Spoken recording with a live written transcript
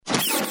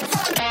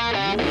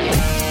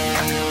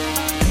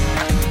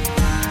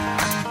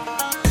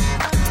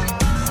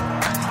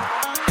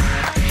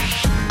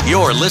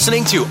You're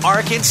listening to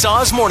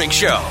Arkansas's Morning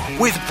Show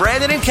with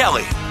Brandon and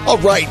Kelly. All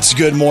right.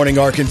 Good morning,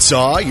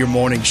 Arkansas. Your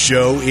morning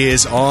show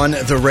is on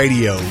the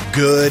radio.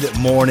 Good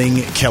morning,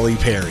 Kelly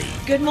Perry.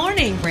 Good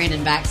morning,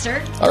 Brandon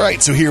Baxter. All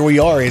right. So here we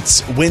are.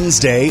 It's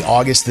Wednesday,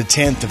 August the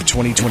 10th of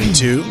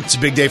 2022. It's a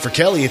big day for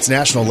Kelly. It's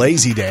National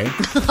Lazy Day.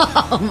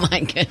 Oh, my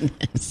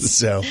goodness.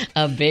 So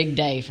a big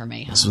day for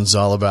me. Huh? This one's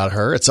all about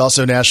her. It's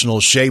also National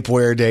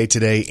Shapewear Day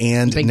today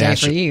and big day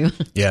for you.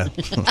 Yeah.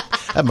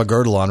 I have my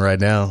girdle on right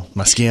now.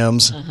 My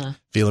Skims.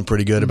 Feeling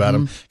pretty good about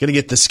them. Going to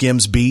get the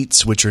Skims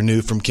Beats, which are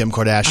new from Kim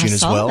Kardashian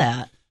as well.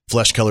 That.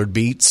 Flesh-colored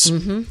Beats.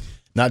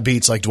 Not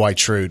Beats like Dwight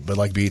Schrute, but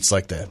like Beats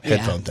like the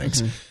headphone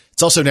things.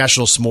 It's also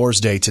National S'mores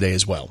Day today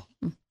as well.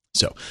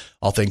 So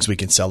all things we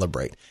can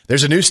celebrate.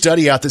 There's a new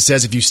study out that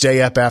says if you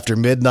stay up after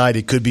midnight,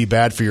 it could be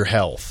bad for your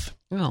health.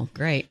 Oh,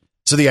 great.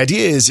 So the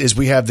idea is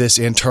we have this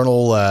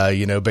internal,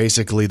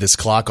 basically this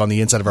clock on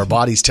the inside of our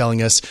bodies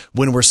telling us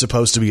when we're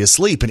supposed to be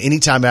asleep. And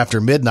anytime after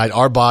midnight,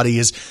 our body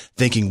is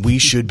thinking we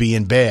should be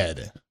in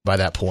bed by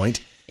that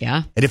point.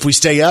 Yeah. And if we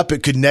stay up,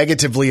 it could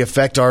negatively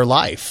affect our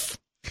life.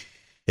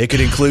 It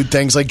could include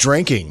things like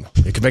drinking.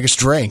 It could make us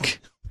drink.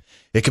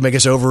 It could make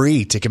us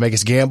overeat. It could make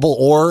us gamble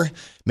or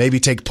maybe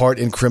take part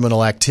in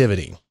criminal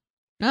activity.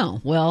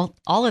 Oh, well,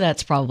 all of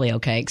that's probably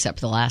okay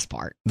except the last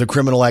part. The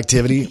criminal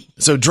activity?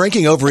 So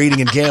drinking, overeating,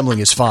 and gambling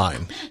is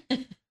fine.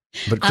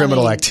 But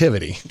criminal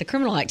activity. The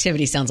criminal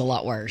activity sounds a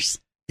lot worse.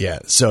 Yeah,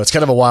 so it's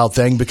kind of a wild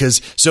thing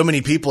because so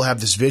many people have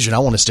this vision, I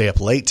want to stay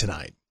up late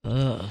tonight.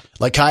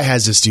 Like Kai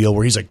has this deal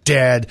where he's like,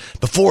 Dad,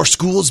 before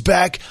school's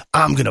back,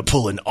 I'm going to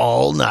pull an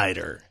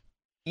all-nighter.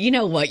 You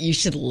know what? You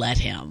should let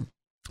him.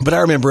 But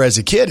I remember as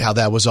a kid how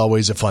that was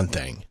always a fun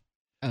thing.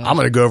 I'm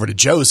going to go over to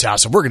Joe's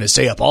house and we're going to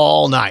stay up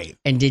all night.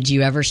 And did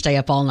you ever stay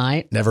up all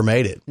night? Never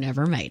made it.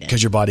 Never made it.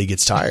 Because your body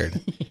gets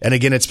tired. And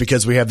again, it's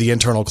because we have the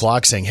internal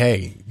clock saying,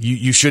 hey,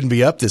 you shouldn't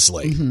be up this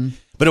late.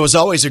 But it was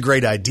always a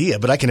great idea.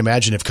 But I can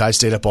imagine if Kai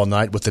stayed up all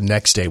night, what the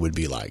next day would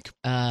be like.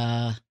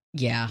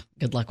 Yeah.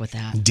 Good luck with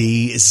that.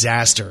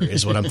 Disaster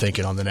is what I'm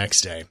thinking on the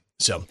next day.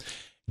 So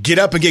get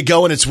up and get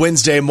going. It's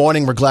Wednesday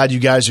morning. We're glad you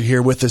guys are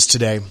here with us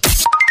today.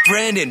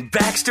 Brandon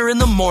Baxter in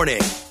the morning.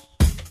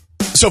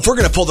 So if we're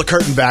going to pull the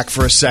curtain back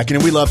for a second,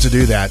 and we love to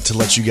do that to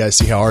let you guys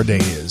see how our day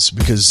is,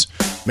 because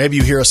maybe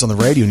you hear us on the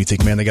radio and you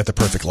think, man, they got the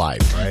perfect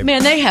life, right?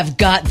 Man, they have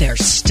got their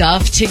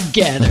stuff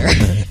together.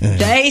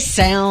 They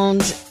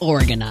sound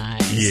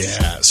organized.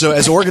 Yeah. So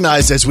as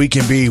organized as we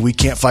can be, we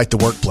can't fight the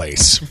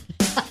workplace.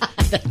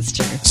 That's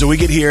true. So we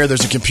get here,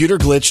 there's a computer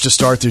glitch to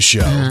start this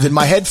show. Then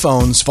my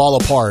headphones fall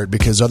apart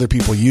because other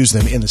people use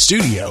them in the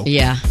studio.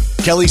 Yeah.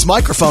 Kelly's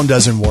microphone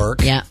doesn't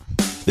work. Yeah.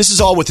 This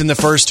is all within the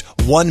first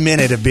 1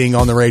 minute of being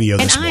on the radio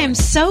this morning. And I am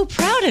so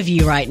proud of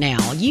you right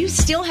now. You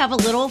still have a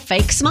little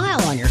fake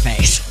smile on your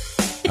face.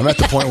 I'm at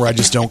the point where I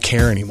just don't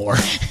care anymore.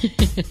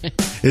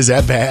 Is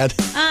that bad?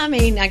 I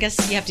mean, I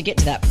guess you have to get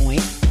to that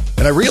point.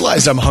 And I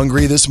realized I'm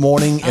hungry this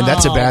morning, and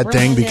that's a bad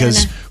thing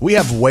because we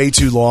have way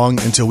too long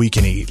until we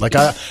can eat. Like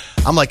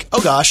I'm like, oh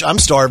gosh, I'm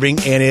starving,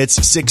 and it's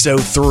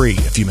 6:03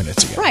 a few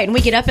minutes ago. Right, and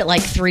we get up at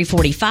like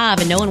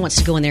 3:45, and no one wants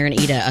to go in there and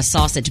eat a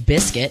sausage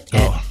biscuit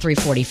at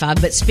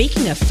 3:45. But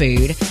speaking of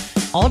food,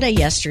 all day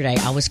yesterday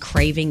I was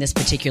craving this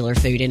particular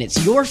food, and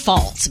it's your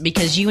fault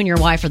because you and your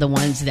wife are the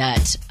ones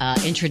that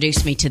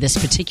introduced me to this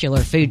particular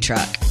food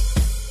truck.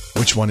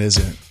 Which one is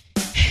it?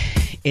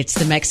 It's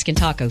the Mexican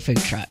taco food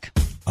truck.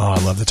 Oh,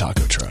 I love the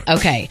taco truck.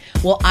 Okay.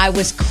 Well, I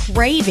was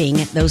craving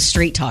those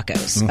street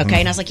tacos. Okay.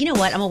 And I was like, you know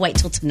what? I'm going to wait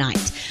till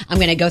tonight. I'm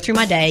going to go through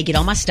my day, get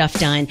all my stuff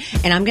done,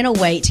 and I'm going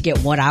to wait to get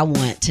what I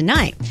want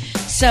tonight.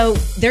 So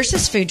there's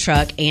this food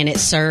truck, and it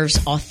serves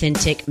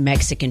authentic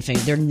Mexican food.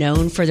 They're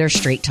known for their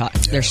street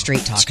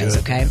tacos.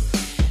 Okay.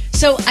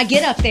 So I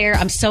get up there.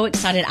 I'm so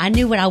excited. I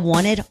knew what I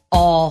wanted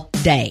all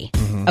day.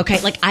 Okay.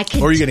 Like I could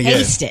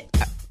taste it.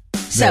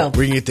 So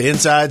we can get the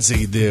insides,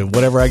 the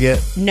whatever I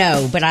get.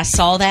 No, but I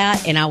saw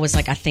that and I was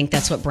like, I think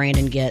that's what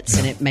Brandon gets,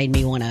 and it made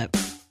me want to.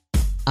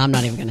 I'm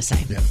not even going to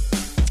say. Yeah.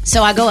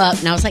 So I go up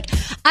and I was like,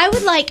 I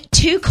would like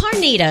 2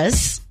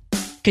 carnitas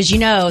because you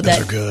know that.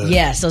 Those are good.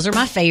 Yes, those are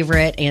my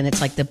favorite, and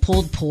it's like the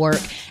pulled pork.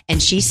 And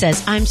she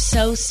says, "I'm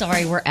so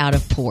sorry, we're out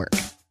of pork."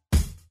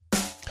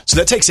 So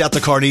that takes out the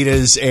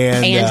carnitas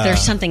and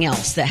there's something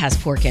else that has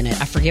pork in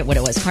it. I forget what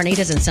it was.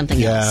 Carnitas and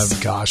something else.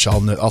 Yeah, gosh,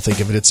 I'll think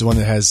of it. It's the one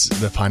that has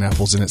the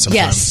pineapples in it sometimes.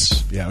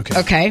 Yes. Yeah, okay.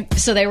 Okay,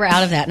 so they were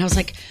out of that. And I was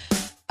like,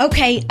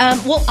 okay,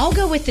 well, I'll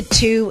go with the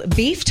 2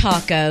 beef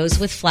tacos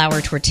with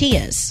flour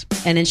tortillas.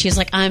 And then she was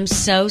like, I'm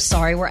so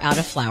sorry, we're out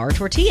of flour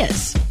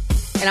tortillas.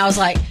 And I was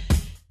like,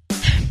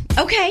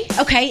 okay.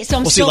 So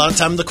I'm see, a lot of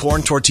time the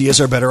corn tortillas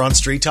are better on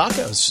street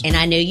tacos. And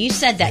I knew you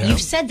said that.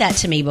 You've said that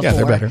to me before. Yeah,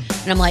 they're better.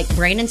 And I'm like,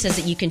 Brandon says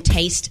that you can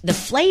taste the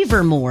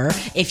flavor more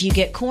if you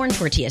get corn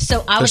tortillas.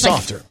 So I was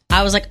softer.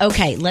 I was like,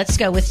 okay, let's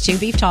go with 2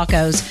 beef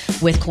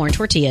tacos with corn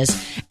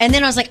tortillas. And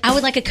then I was like, I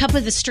would like a cup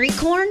of the street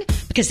corn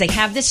because they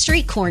have this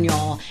street corn,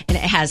 y'all. And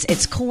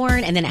it's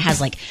corn, and then it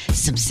has like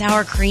some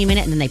sour cream in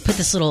it. And then they put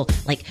this little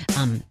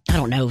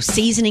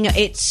seasoning.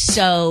 It's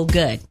so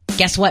good.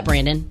 Guess what,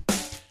 Brandon?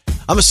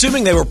 I'm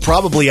assuming they were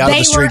probably out of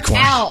the street corner. They were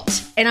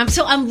out. And I'm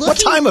looking. What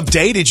time of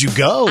day did you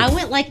go? I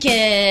went like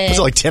Was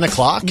it like 10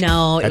 o'clock?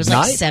 No, it was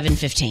like night?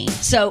 7:15.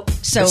 So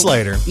it's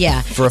later.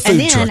 Yeah. For a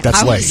food truck,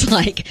 that's late. I was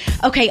like,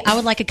 okay, I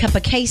would like a cup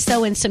of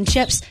queso and some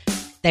chips.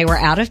 They were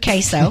out of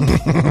queso.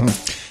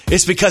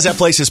 It's because that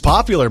place is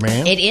popular,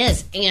 man. It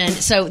is. And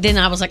so then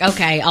I was like,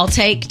 okay, I'll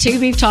take 2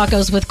 beef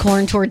tacos with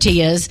corn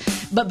tortillas.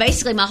 But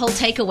basically my whole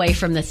takeaway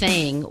from the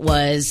thing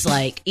was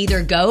like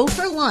either go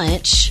for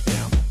lunch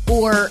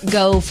or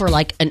go for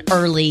like an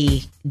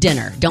early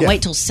dinner. Don't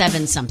wait till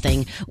 7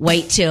 something.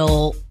 Wait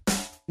till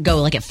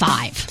go like at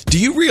 5. Do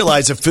you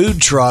realize a food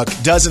truck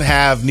doesn't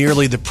have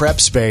nearly the prep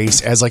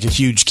space as like a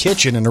huge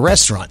kitchen in a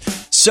restaurant?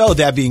 So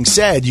that being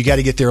said, you got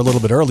to get there a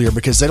little bit earlier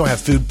because they don't have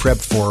food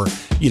prepped for,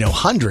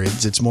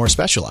 hundreds. It's more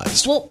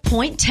specialized. Well,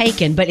 point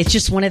taken, but it's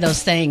just one of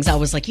those things. I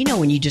was like,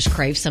 when you just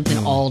crave something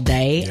all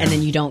day and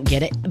then you don't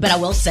get it. But I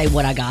will say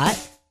what I got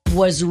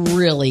was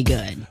really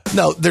good.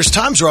 No, there's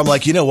times where I'm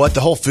like, you know what?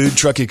 The whole food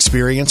truck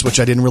experience, which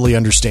I didn't really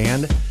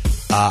understand,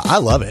 I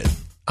love it.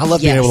 I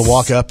love being able to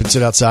walk up and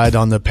sit outside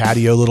on the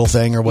patio little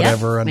thing or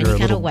whatever under a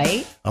little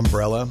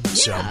umbrella. Yeah.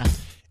 So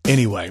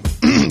anyway,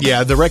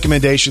 the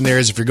recommendation there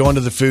is if you're going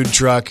to the food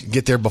truck,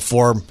 get there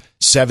before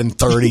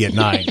 7:30 at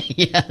night.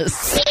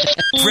 Yes.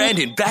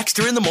 Brandon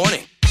Baxter in the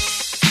morning.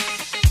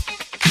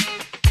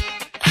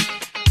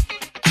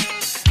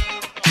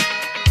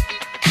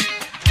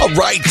 All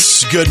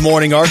right. Good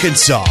morning,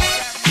 Arkansas.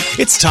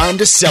 It's time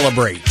to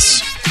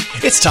celebrate.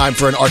 It's time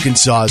for an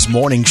Arkansas's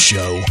morning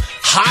show.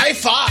 High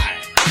five.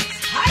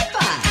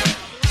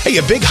 Hey,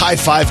 a big high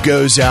five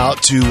goes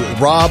out to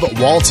Rob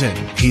Walton.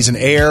 He's an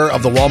heir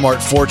of the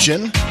Walmart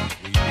fortune.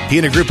 He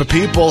and a group of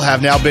people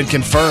have now been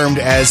confirmed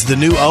as the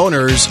new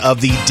owners of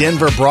the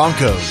Denver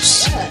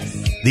Broncos,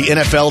 the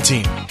NFL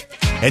team.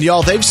 And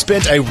y'all, they've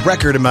spent a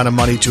record amount of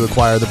money to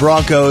acquire the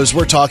Broncos.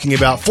 We're talking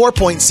about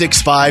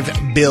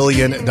 $4.65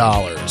 billion.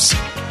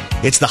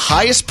 It's the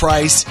highest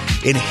price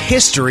in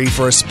history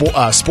for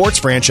a sports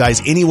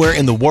franchise anywhere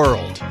in the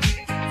world.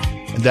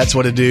 And that's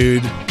what a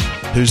dude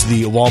who's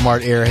the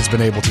Walmart heir has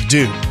been able to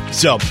do.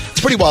 So, it's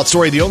a pretty wild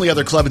story. The only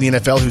other club in the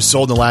NFL who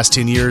sold in the last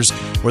 10 years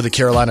were the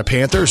Carolina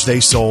Panthers. They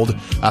sold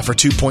for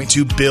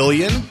 $2.2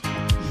 billion.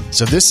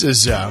 So this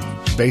is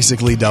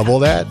basically double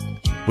that,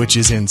 which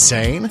is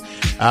insane.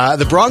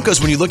 The Broncos,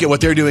 when you look at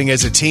what they're doing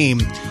as a team,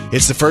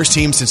 it's the first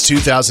team since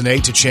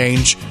 2008 to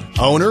change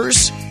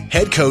owners,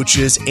 head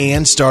coaches,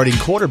 and starting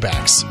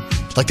quarterbacks.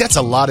 Like, that's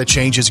a lot of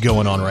changes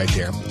going on right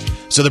there.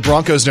 So the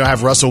Broncos now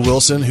have Russell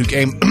Wilson, who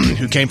came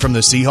from the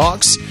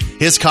Seahawks.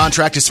 His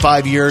contract is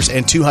 5 years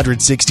and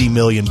 $260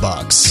 million.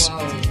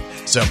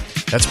 So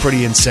that's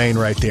pretty insane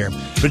right there.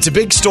 But it's a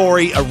big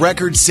story, a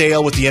record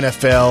sale with the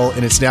NFL,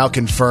 and it's now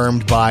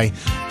confirmed by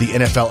the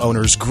NFL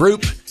owners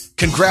group.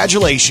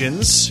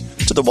 Congratulations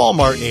to the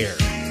Walmart heir.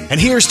 And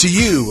here's to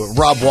you,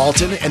 Rob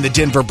Walton and the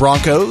Denver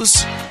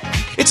Broncos.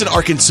 It's an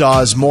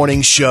Arkansas's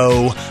morning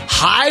show.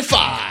 High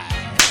five.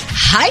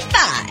 High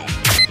five.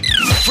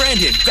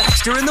 Brandon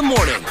Baxter in the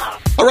morning.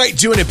 All right,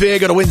 doing it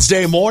big on a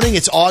Wednesday morning.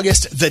 It's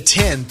August the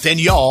 10th. And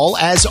y'all,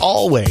 as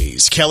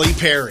always, Kelly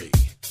Perry.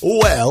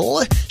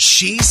 Well,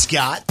 she's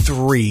got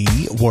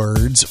 3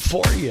 words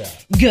for you.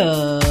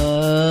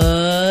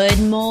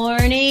 Good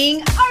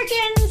morning,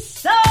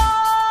 Arkansas.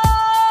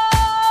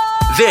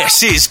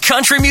 This is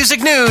Country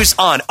Music News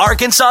on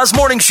Arkansas's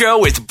Morning Show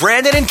with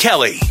Brandon and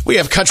Kelly. We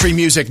have country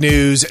music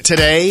news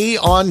today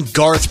on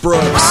Garth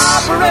Brooks.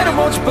 Operator,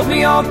 won't you put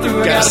me on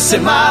through? I gotta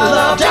send my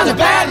love down to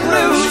Baton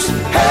Rouge.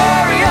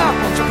 Hurry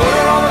up, won't you put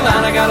her on the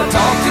line? I gotta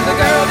talk to the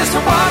girl just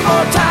one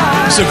more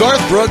time. So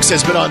Garth Brooks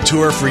has been on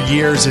tour for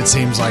years, it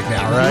seems like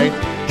now, right?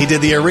 He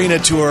did the arena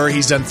tour.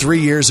 He's done 3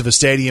 years of a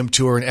stadium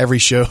tour, and every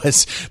show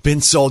has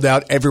been sold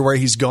out everywhere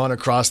he's gone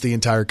across the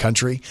entire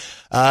country.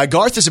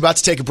 Garth is about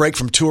to take a break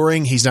from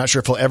touring. He's not sure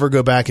if he'll ever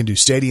go back and do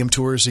stadium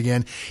tours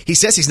again. He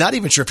says he's not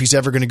even sure if he's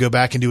ever going to go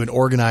back and do an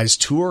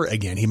organized tour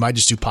again. He might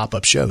just do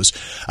pop-up shows.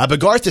 But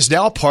Garth is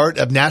now part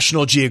of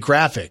National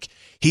Geographic.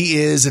 He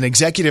is an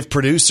executive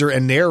producer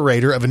and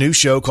narrator of a new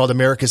show called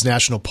America's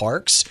National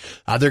Parks.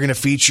 They're going to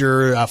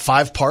feature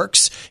 5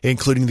 parks,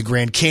 including the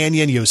Grand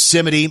Canyon,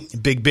 Yosemite,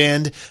 Big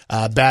Bend,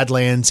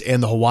 Badlands,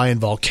 and the Hawaiian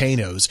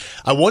volcanoes.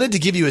 I wanted to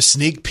give you a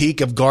sneak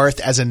peek of Garth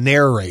as a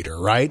narrator,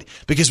 right?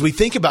 Because we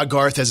think about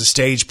Garth as a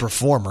stage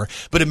performer,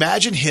 but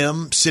imagine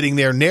him sitting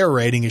there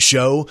narrating a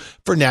show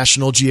for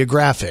National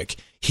Geographic.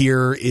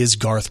 Here is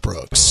Garth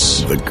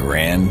Brooks. The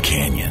Grand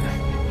Canyon.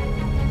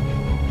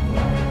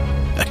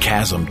 A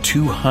chasm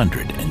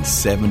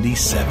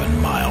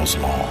 277 miles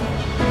long.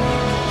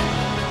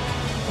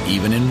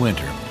 Even in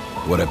winter,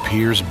 what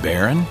appears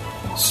barren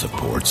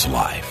supports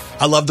life.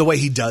 I love the way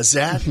he does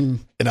that, and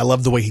I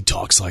love the way he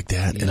talks like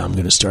that, and I'm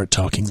going to start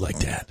talking like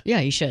that. Yeah,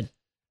 you should.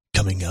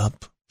 Coming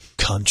up,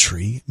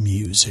 country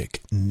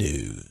music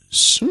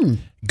news.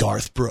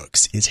 Garth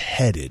Brooks is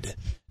headed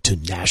to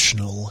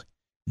National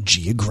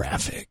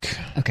Geographic.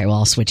 Okay, well,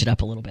 I'll switch it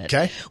up a little bit.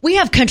 Okay. We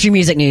have country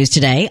music news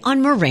today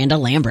on Miranda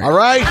Lambert. All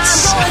right. I'm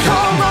going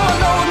home all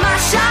alone, my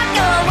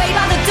shotgun way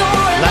by the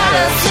door, light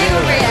a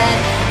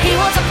cigarette. He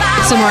was a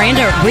So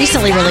Miranda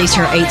recently released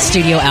her 8th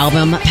studio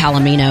album,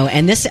 Palomino,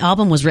 and this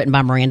album was written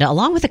by Miranda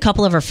along with a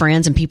couple of her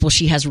friends and people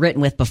she has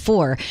written with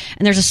before.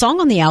 And there's a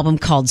song on the album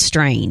called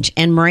Strange.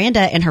 And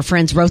Miranda and her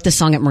friends wrote the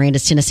song at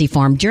Miranda's Tennessee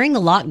farm during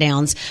the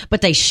lockdowns,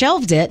 but they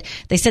shelved it.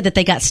 They said that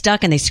they got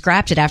stuck and they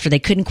scrapped it after they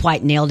couldn't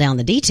quite nail down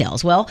the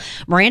details. Well,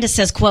 Miranda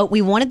says, quote,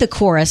 "We wanted the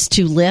chorus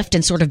to lift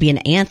and sort of be an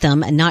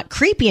anthem and not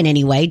creepy in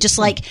any way, just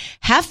like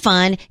have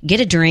fun, get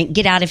a drink,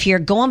 get out of here,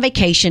 go on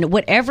vacation,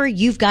 whatever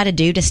you've got to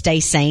do to stay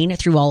sane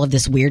through all of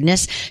this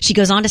weirdness." She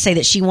goes on to say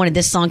that she wanted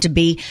this song to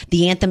be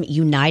the anthem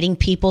uniting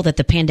people, that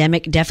the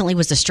pandemic definitely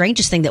was the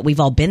strangest thing that we've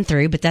all been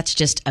through, but that's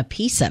just a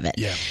piece of it.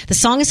 Yeah. The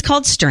song is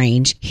called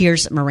Strange.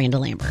 Here's Miranda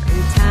Lambert.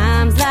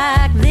 Times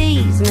like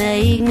these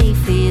make me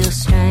feel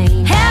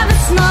strange. Heaven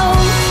snows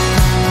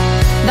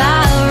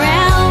by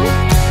around.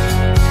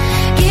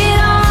 Get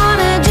on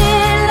a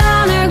jet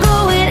liner,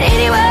 going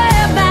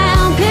anywhere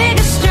bound. Pick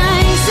a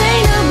string,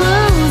 sing the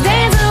blues,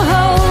 dance a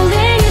hole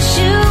in your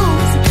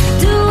shoes.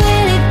 Do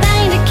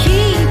anything to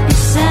keep you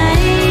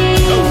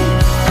sane.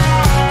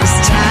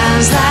 'Cause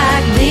times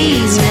like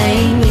these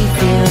make me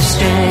feel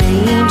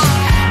strange.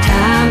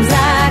 Times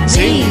like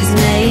these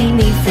make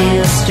me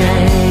feel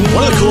strange.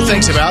 One of the cool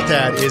things about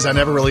that is I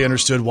never really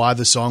understood why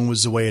the song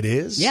was the way it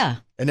is. Yeah.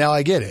 And now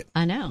I get it.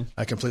 I know.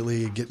 I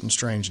completely getting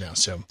strange now.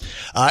 So,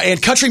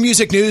 and country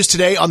music news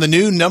today on the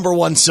new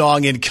 #1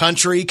 song in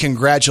country.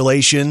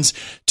 Congratulations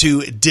to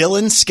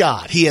Dylan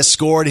Scott. He has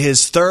scored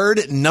his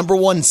 3rd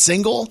 #1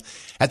 single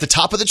at the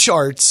top of the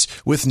charts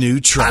with New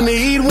Truck. I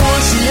need one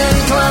she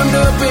ain't climbed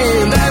up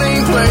in, that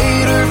ain't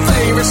played her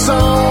favorite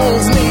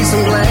songs. Need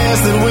some glass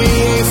that we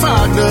ain't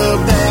fogged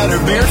up, that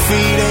her bare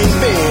feet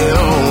ain't been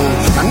on.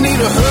 I need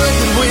a hood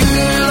that we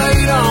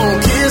laid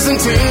on, kiss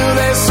until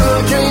that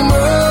sun came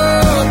up.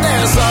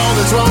 That's all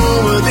that's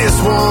wrong with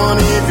this one.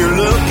 If you're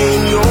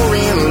looking, you're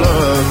in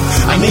love.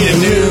 I need a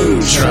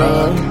new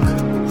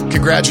truck.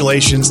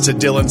 Congratulations to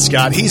Dylan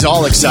Scott. He's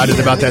all excited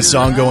about that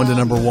song going to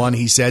 #1.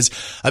 He says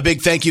a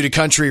big thank you to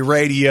Country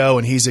Radio,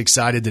 and he's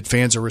excited that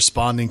fans are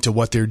responding to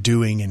what they're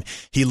doing, and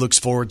he looks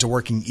forward to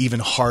working even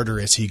harder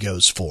as he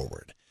goes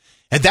forward.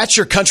 And that's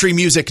your country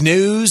music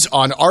news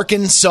on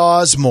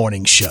Arkansas's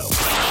Morning Show.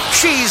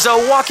 She's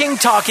a walking,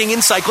 talking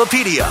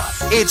encyclopedia.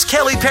 It's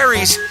Kelly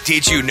Perry's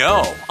Did You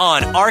Know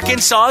on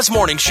Arkansas's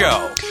Morning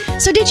Show.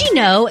 So did you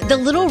know the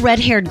little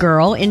red-haired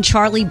girl in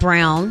Charlie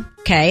Brown,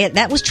 okay,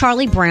 that was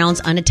Charlie Brown's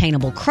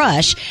unattainable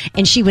crush,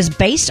 and she was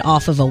based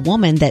off of a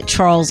woman that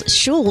Charles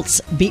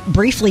Schulz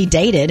briefly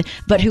dated,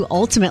 but who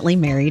ultimately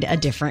married a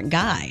different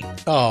guy.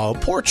 Oh,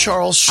 poor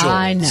Charles Schulz.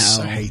 I know.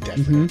 I hate that.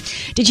 For him.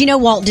 Did you know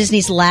Walt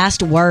Disney's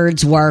last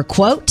words were,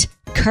 quote,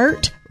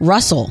 Kurt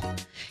Russell?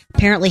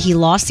 Apparently, he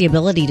lost the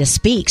ability to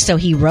speak, so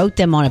he wrote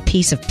them on a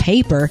piece of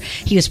paper.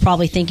 He was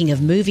probably thinking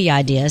of movie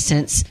ideas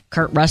since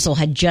Kurt Russell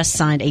had just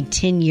signed a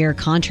 10-year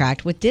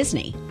contract with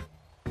Disney.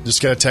 Just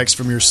got a text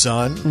from your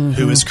son,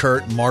 who is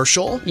Kurt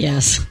Marshall.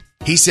 Yes.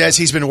 He says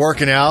he's been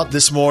working out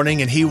this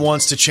morning, and he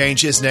wants to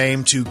change his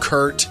name to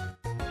Kurt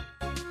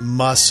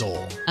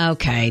Muscle.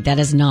 Okay, that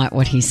is not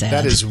what he said.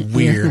 That is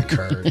weird,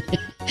 Kurt.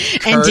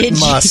 And Kurt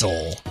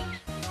Muscle.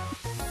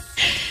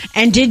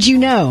 And did you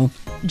know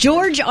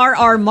George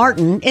R.R.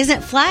 Martin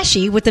isn't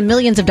flashy with the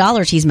millions of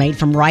dollars he's made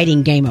from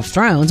writing Game of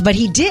Thrones, but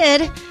he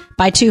did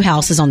buy 2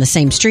 houses on the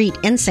same street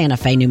in Santa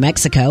Fe, New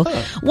Mexico.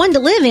 One to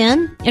live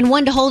in and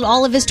one to hold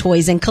all of his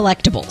toys and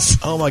collectibles.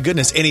 Oh, my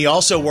goodness. And he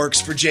also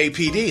works for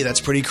JPD. That's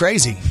pretty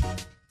crazy.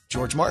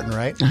 George Martin,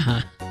 right?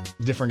 Uh-huh.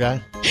 Different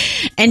guy?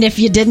 And if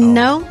you didn't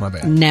know, my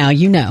bad. Now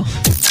you know.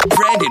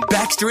 Brandon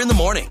Baxter in the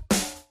morning.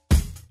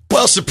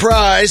 Well,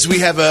 surprise, we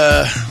have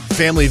a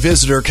family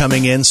visitor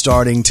coming in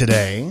starting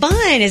today.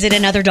 Fun. Is it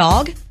another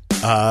dog?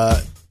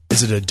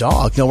 Is it a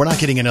dog? No, we're not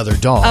getting another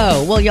dog.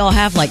 Oh, well, y'all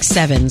have like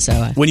 7,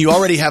 so. When you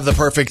already have the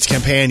perfect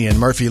companion,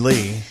 Murphy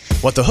Lee,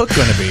 what the hook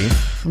going to be?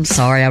 I'm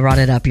sorry I brought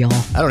it up, y'all.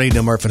 I don't need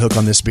no Murphy Hook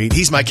on this beat.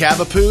 He's my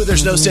Cavapoo.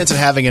 There's no sense in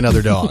having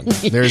another dog.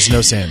 There's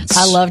no sense.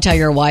 I loved how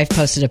your wife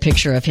posted a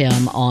picture of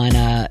him on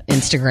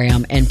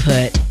Instagram and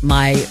put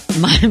my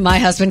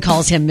husband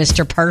calls him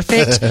Mr.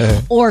 Perfect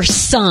or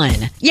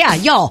son. Yeah,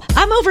 y'all,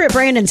 I'm over at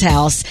Brandon's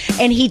house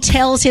and he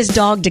tells his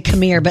dog to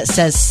come here but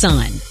says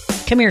son.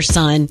 Come here,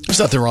 son. There's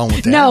nothing wrong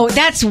with that. No,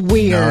 that's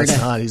weird. No, it's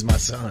not. He's my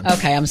son.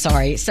 Okay, I'm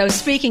sorry. So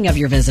speaking of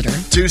your visitor.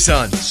 2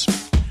 sons.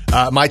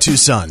 My 2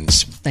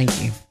 sons.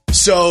 Thank you.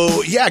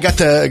 So, yeah, I got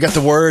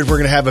the word. We're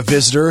going to have a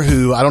visitor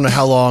who, I don't know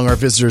how long our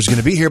visitor is going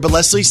to be here, but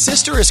Leslie's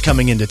sister is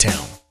coming into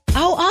town.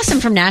 Oh, awesome.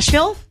 From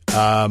Nashville?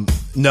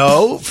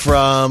 No,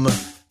 from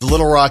the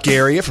Little Rock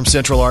area, from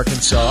Central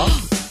Arkansas.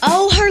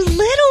 Oh, her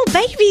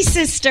little baby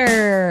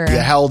sister.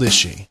 Yeah, how old is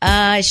she?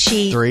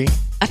 She 3?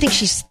 I think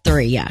she's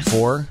 3, yeah.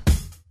 4?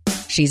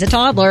 She's a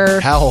toddler.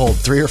 How old?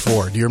 3 or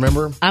 4? Do you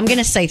remember? I'm going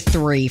to say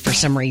 3 for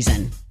some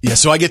reason. Yeah,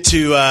 so I get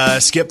to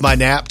skip my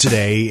nap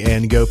today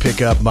and go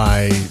pick up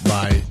my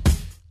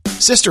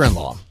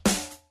sister-in-law.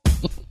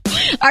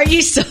 Are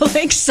you so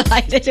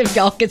excited if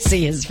y'all could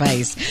see his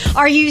face?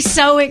 Are you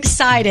so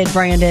excited,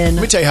 Brandon?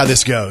 Let me tell you how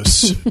this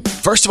goes.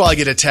 First of all, I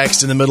get a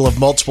text in the middle of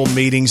multiple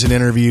meetings and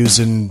interviews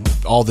and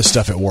all this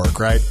stuff at work,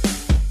 right?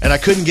 And I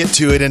couldn't get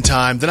to it in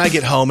time. Then I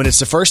get home, and it's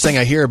the first thing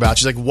I hear about.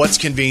 She's like, what's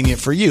convenient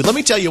for you? Let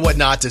me tell you what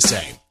not to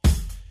say.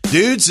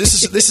 Dudes,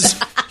 this is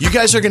you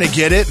guys are going to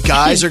get it.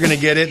 Guys are going to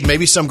get it.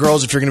 Maybe some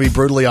girls, if you're going to be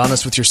brutally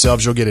honest with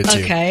yourselves, you'll get it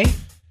too. Okay.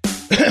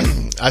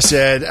 I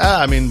said,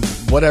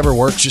 whatever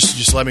works,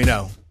 just let me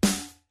know.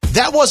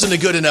 That wasn't a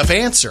good enough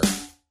answer.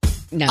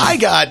 No. I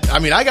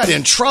got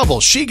in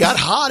trouble. She got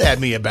hot at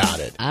me about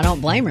it. I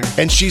don't blame her.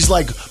 And she's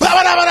like,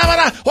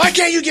 why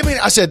can't you give me?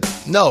 I said,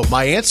 no,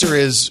 my answer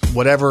is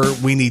whatever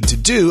we need to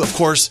do. Of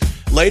course,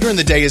 later in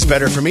the day is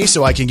better for me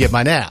so I can get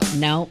my nap.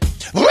 No.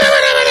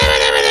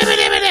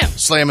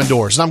 Slamming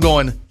doors. And I'm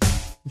going,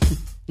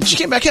 she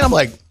came back in. I'm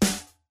like,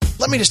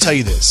 let me just tell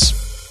you this.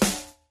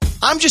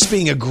 I'm just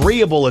being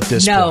agreeable at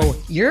this point. No,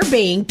 you're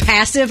being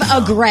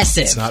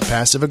passive-aggressive. It's not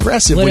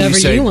passive-aggressive. Whatever when you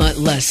say, you want,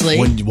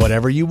 Leslie.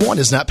 Whatever you want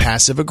is not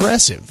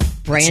passive-aggressive.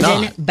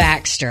 Brandon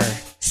Baxter.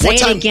 Say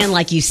it again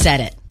like you said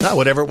it. No,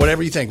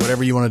 whatever you think,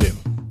 whatever you want to do.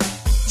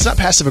 It's not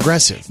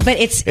passive-aggressive. But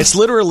it's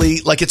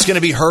literally like it's going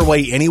to be her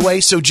way anyway,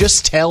 so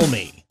just tell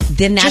me.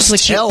 Then that's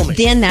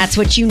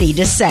what you need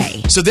to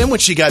say. So then when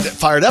she got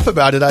fired up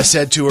about it, I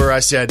said to her,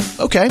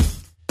 okay,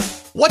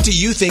 what do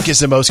you think is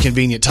the most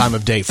convenient time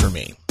of day for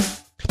me?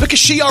 Because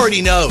she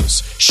already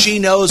knows. She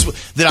knows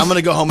that I'm going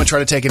to go home and try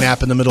to take a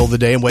nap in the middle of the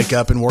day and wake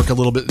up and work a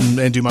little bit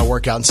and do my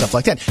workout and stuff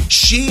like that.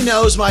 She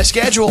knows my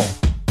schedule,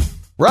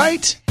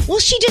 right? Well,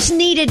 she just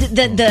needed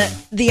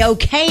the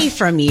okay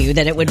from you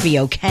that it would be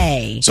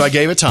okay. So I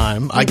gave a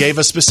time. I gave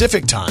a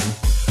specific time,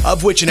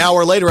 of which an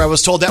hour later I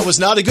was told that was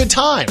not a good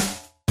time.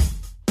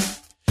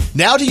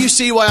 Now do you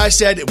see why I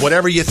said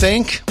whatever you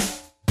think?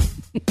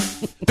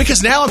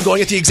 Because now I'm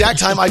going at the exact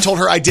time I told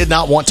her I did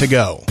not want to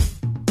go.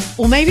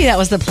 Well, maybe that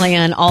was the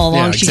plan all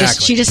along. Yeah,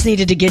 exactly. She just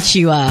needed to get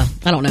you, I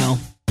don't know.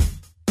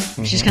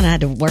 She just kind of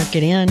had to work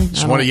it in.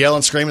 Just want to yell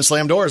and scream and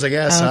slam doors, I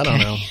guess. Okay. I don't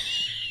know.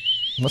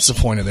 What's the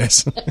point of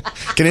this?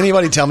 Can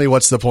anybody tell me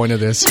what's the point of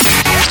this?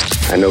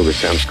 I know this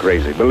sounds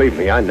crazy. Believe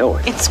me, I know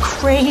it. It's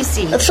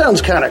crazy. That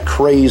sounds kind of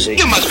crazy.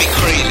 You must be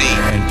crazy.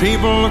 And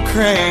people are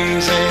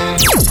crazy.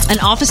 An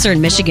officer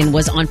in Michigan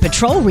was on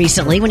patrol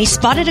recently when he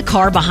spotted a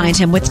car behind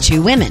him with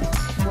two women.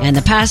 And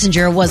the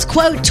passenger was,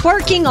 quote,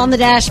 twerking on the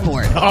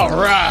dashboard. All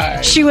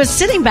right. She was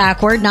sitting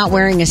backward, not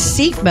wearing a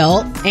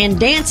seatbelt, and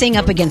dancing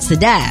up against the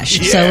dash.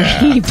 Yeah. So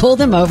he pulled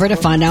them over to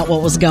find out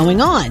what was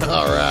going on.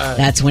 All right.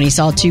 That's when he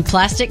saw two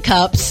plastic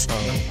cups.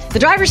 The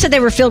driver said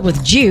they were filled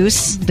with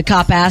juice. The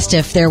cop asked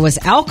if there was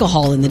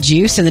alcohol in the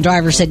juice, and the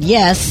driver said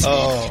yes.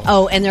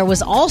 Oh, and there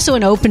was also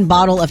an open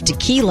bottle of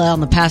tequila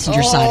on the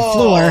passenger side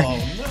floor.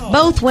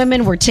 Both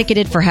women were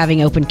ticketed for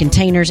having open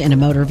containers in a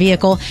motor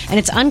vehicle, and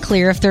it's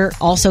unclear if they're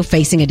also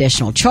facing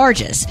additional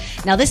charges.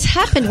 Now, this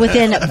happened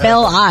within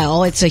Belle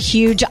Isle. It's a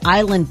huge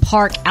island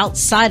park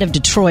outside of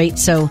Detroit,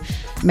 so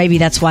maybe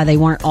that's why they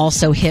weren't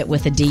also hit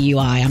with a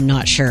DUI. I'm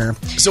not sure.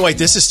 So wait,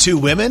 this is two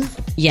women?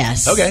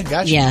 Yes. Okay,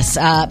 gotcha. Yes,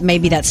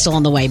 maybe that's still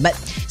on the way. But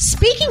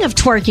speaking of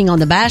twerking on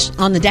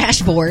the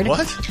dashboard,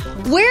 what?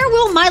 Where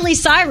will Miley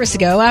Cyrus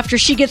go after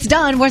she gets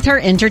done with her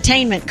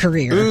entertainment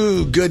career?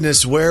 Ooh,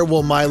 goodness, where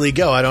will Miley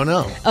go? I don't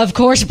know. Of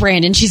course,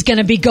 Brandon, she's going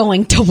to be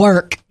going to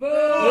work.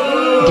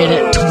 Get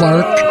it?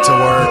 Twerk. To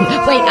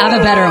work. Wait, I have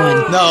a better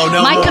one.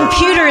 No. My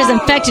computer is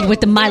infected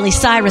with the Miley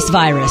Cyrus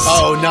virus.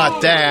 Oh,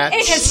 not that.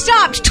 It has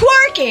stopped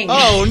twerking.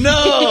 Oh, no.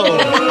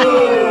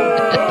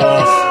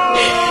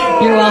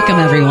 You're welcome,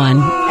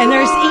 everyone. And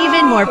there's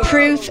even more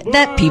proof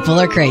that people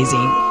are crazy.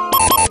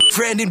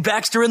 Brandon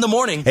Baxter in the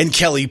morning. And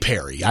Kelly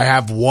Perry, I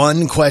have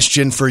one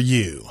question for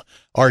you.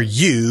 Are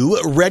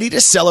you ready to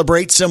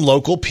celebrate some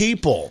local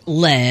people?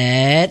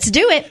 Let's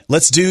do it.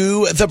 Let's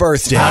do the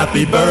birthday.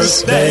 Happy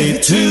birthday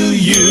to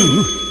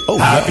you. Oh,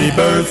 happy yeah.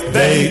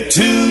 birthday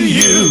to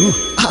you.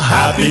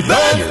 Happy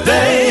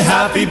birthday,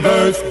 happy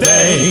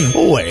birthday.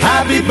 Wait.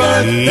 Happy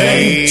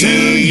birthday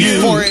to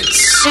you. For it.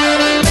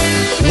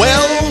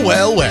 Well.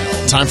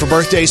 Time for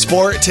birthdays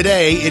for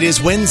today. It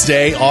is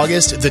Wednesday,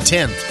 August the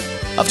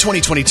 10th of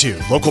 2022.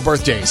 Local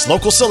birthdays,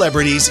 local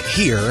celebrities.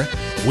 Here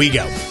we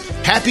go.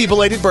 Happy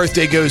belated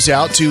birthday goes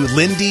out to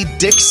Lindy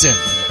Dixon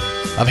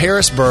of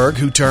Harrisburg,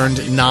 who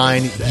turned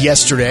 9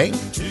 yesterday.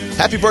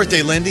 Happy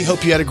birthday, Lindy.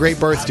 Hope you had a great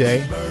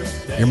birthday.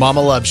 Your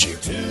mama loves you.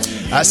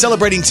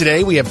 Celebrating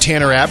today, we have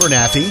Tanner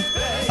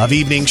Abernathy of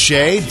Evening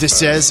Shade. This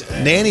says,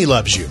 Nanny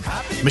loves you.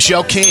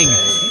 Michelle King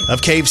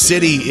of Cave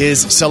City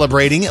is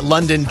celebrating.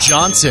 London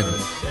Johnson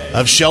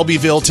of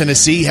Shelbyville,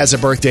 Tennessee has a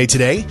birthday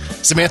today.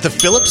 Samantha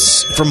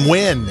Phillips from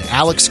Wynn.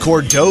 Alex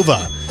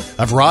Cordova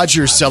of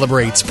Rogers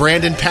celebrates.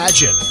 Brandon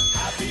Paget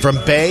from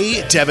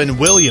Bay. Devin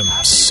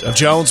Williams of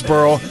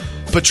Jonesboro.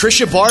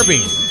 Patricia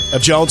Barbie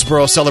of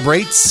Jonesboro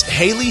celebrates.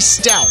 Haley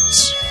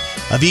Stout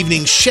of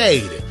Evening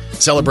Shade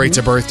celebrates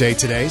a birthday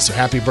today. So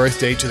happy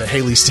birthday to the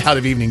Haley Stout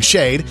of Evening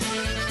Shade.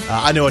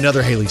 I know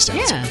another Haley Stout.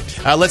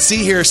 Yeah. Let's see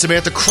here.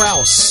 Samantha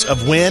Krause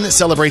of Wynn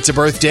celebrates a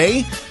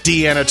birthday.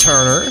 Deanna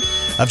Turner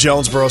of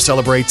Jonesboro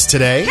celebrates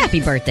today. Happy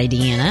birthday,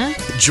 Deanna.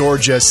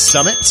 Georgia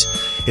Summit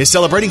is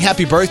celebrating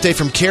happy birthday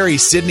from Carrie,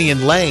 Sydney,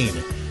 and Lane.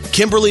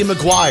 Kimberly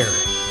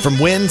McGuire from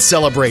Wynn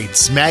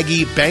celebrates.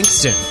 Maggie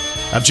Bankston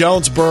of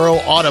Jonesboro.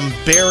 Autumn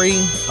Berry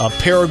of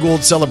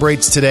Paragould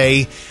celebrates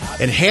today.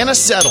 And Hannah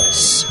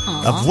Settles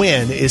of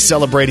Wynn is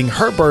celebrating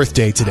her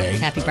birthday today.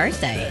 Happy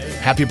birthday.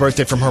 Happy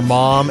birthday from her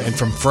mom and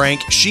from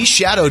Frank. She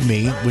shadowed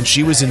me when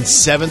she was in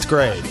 7th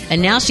grade.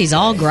 And now she's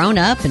all grown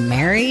up and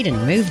married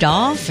and moved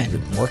off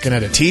and Working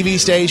at a TV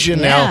station.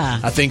 Yeah. Now,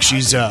 I think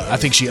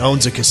she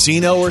owns a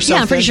casino or something.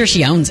 yeah, I'm pretty sure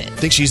she owns it. I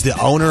think she's the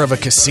owner of a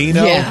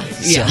casino. Yeah,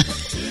 So, yeah.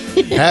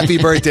 happy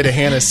birthday to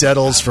Hannah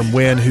Settles from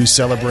Wynn, who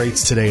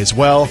celebrates today as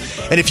well.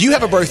 And if you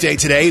have a birthday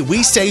today,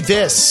 we say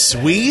this.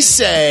 We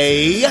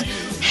say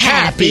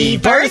happy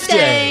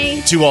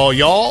birthday to all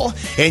y'all.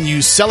 And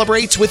you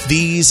celebrate with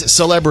these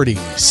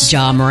celebrities.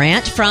 Ja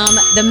Morant from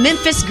the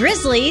Memphis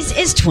Grizzlies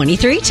is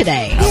 23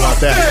 today. How about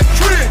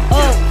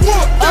that?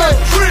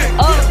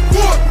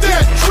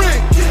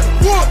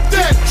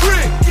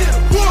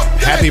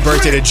 Happy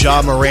birthday to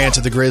Ja Morant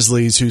of the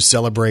Grizzlies, who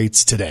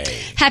celebrates today.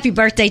 Happy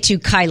birthday to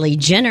Kylie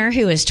Jenner,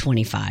 who is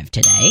 25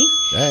 today.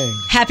 Dang.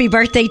 Happy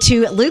birthday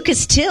to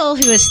Lucas Till,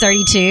 who is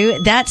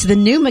 32. That's the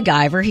new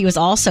MacGyver. He was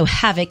also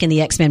Havoc in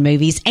the X-Men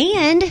movies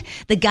and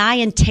the guy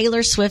in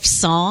Taylor Swift's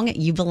song,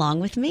 You Belong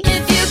With Me. If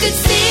you could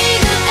see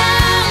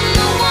that I'm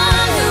the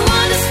one who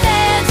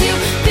understands you,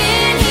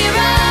 been here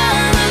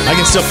all along, I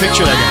can still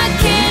picture that guy.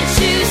 why can't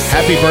you see?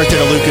 Happy birthday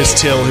to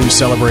Lucas Till, who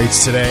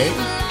celebrates today.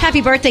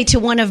 Happy birthday to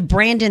one of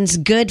Brandon's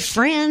good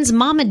friends,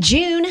 Mama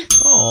June,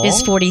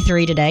 is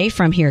 43 today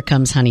from Here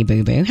Comes Honey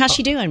Boo Boo. How's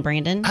she doing,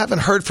 Brandon? I haven't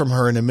heard from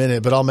her in a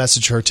minute, but I'll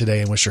message her today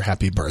and wish her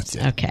happy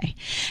birthday. Okay.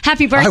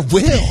 Happy I birthday.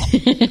 will.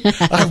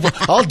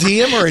 I'll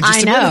DM her in just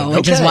I a know, minute.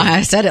 which is why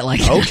I said it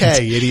like that.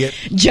 Okay, idiot.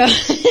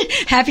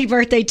 Happy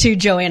birthday to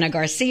Joanna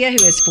Garcia,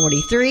 who is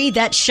 43.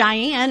 That's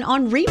Cheyenne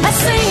on Remix. A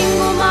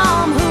single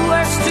mom who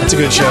works That's a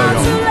good show,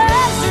 y'all.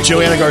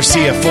 Joanna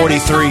Garcia,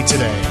 43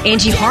 today.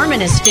 Angie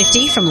Harmon is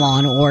 50 from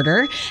Law &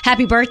 Order.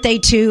 Happy birthday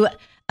to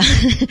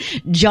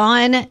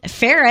John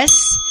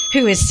Ferris,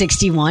 who is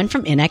 61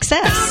 from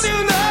NXS.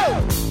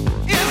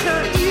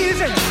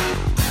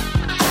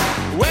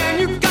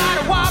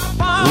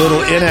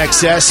 Little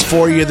NXS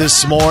for you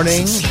this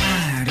morning.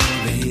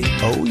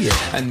 Oh, yeah.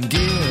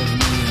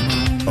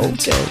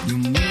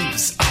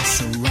 Okay.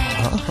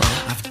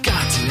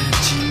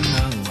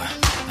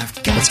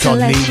 It's called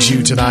Need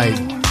You Tonight.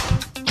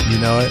 You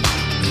know it?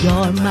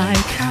 You're my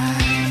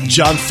kind.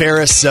 John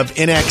Ferris of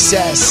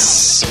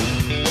NXS.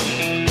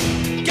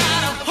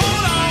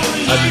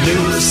 A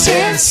new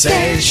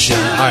sensation.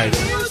 All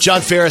right. John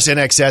Ferris,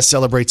 NXS,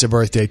 celebrates a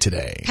birthday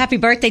today. Happy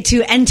birthday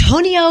to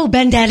Antonio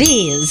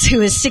Banderas,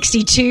 who is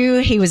 62.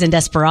 He was in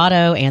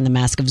Desperado and The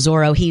Mask of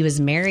Zorro. He was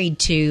married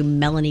to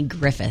Melanie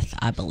Griffith,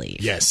 I believe.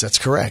 Yes, that's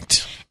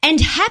correct. And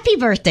happy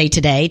birthday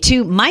today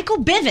to Michael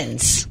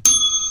Bivens,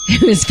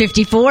 who is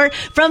 54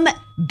 from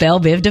Belle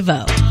Biv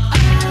DeVoe.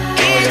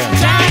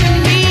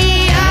 driving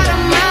me out of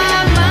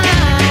my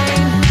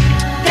mind.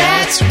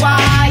 That's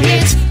why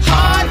it's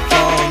hard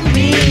for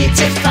me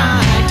to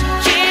find.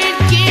 Can't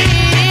get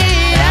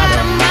it out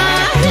of my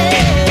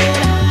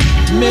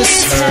head.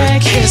 Miss her,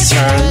 kiss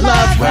her,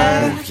 love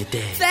her.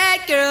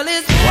 That girl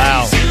is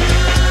Wow.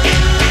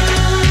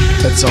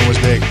 That song was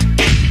big.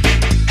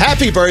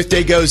 Happy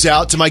birthday goes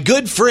out to my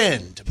good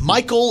friend,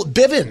 Michael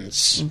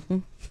Bivens,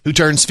 who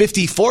turns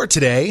 54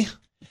 today.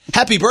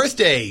 Happy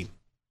birthday,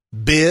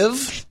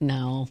 Biv.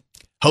 No.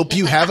 Hope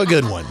you have a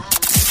good one.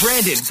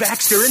 Brandon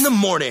Baxter in the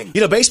morning.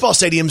 You know, baseball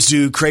stadiums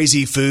do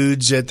crazy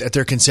foods at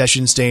their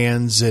concession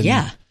stands. And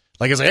Yeah.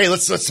 Like, it's like, hey,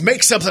 let's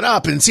make something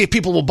up and see if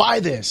people will buy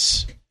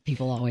this.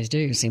 People always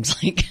do, seems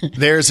like.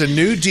 There's a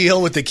new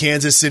deal with the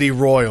Kansas City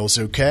Royals,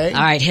 okay?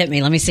 All right, hit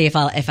me. Let me see if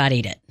I'd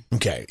eat it.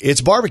 Okay.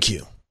 It's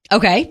barbecue.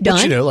 Okay, done.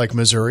 But you know, like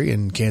Missouri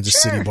and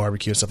Kansas City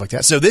barbecue and stuff like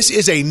that. So this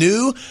is a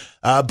new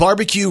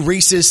barbecue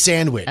Reese's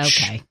sandwich.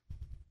 Okay.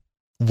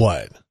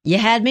 What? You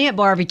had me at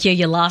barbecue.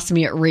 You lost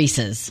me at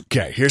Reese's.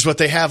 Okay, here's what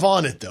they have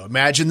on it, though.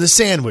 Imagine the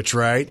sandwich,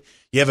 right?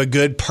 You have a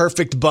good,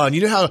 perfect bun.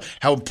 You know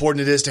how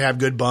important it is to have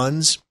good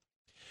buns?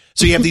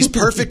 So you have these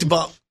perfect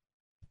bun.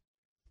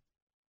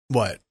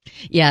 What?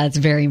 Yeah, it's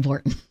very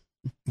important.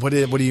 What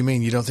do you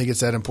mean? You don't think it's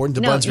that important?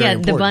 The bun's very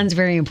important. the bun's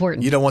very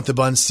important. You don't want the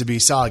buns to be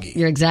soggy.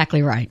 You're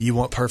exactly right. You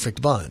want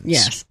perfect buns.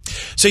 Yes.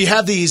 So you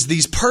have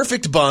these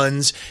perfect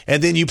buns,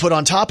 and then you put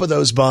on top of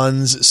those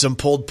buns some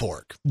pulled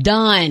pork.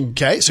 Done.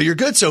 Okay, so you're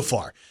good so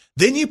far.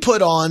 Then you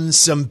put on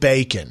some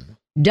bacon.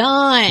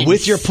 Done.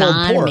 With your pulled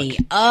Sign pork. me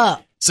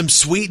up. Some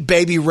Sweet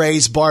Baby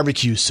Ray's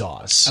barbecue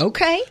sauce.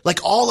 Okay. Like,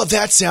 all of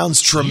that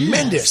sounds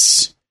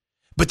tremendous. Yes.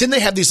 But then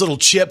they have these little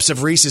chips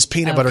of Reese's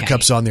peanut butter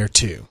cups on there,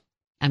 too.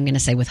 I'm going to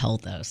say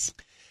withhold those.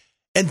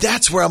 And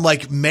that's where I'm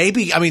like,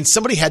 maybe, I mean,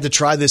 somebody had to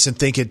try this and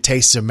think it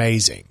tastes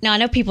amazing. Now, I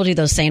know people do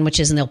those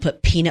sandwiches and they'll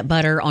put peanut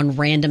butter on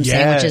random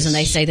sandwiches and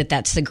they say that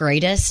that's the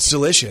greatest. It's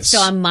delicious. So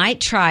I might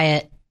try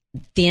it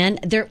then.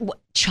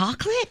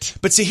 Chocolate?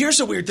 But see, here's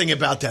the weird thing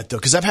about that, though,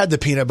 because I've had the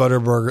peanut butter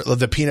burger,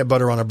 the peanut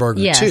butter on a burger,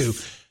 Yes. too.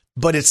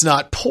 but it's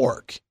not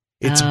pork.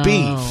 It's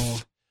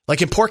beef.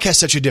 Like, and pork has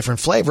such a different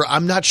flavor.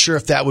 I'm not sure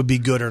if that would be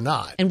good or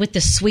not. And with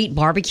the sweet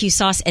barbecue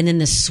sauce and then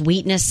the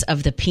sweetness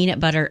of the peanut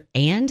butter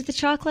and the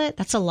chocolate,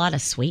 that's a lot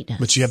of sweetness.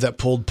 But you have that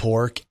pulled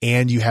pork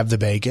and you have the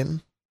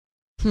bacon.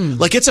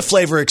 Like, it's a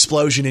flavor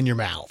explosion in your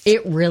mouth.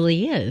 It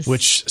really is.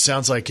 Which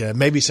sounds like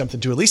maybe something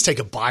to at least take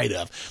a bite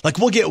of. Like,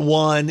 we'll get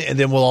one and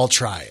then we'll all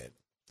try it.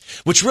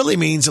 Which really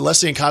means that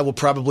Leslie and Kai will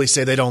probably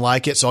say they don't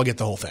like it, so I'll get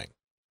the whole thing.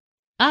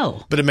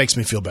 Oh. But it makes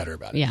me feel better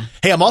about it. Yeah.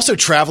 Hey, I'm also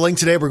traveling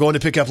today. We're going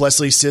to pick up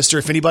Leslie's sister.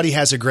 If anybody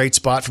has a great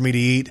spot for me to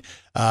eat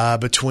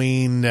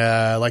between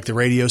like the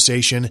radio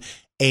station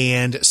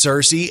and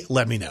Searcy,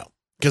 let me know.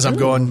 Because I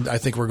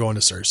think we're going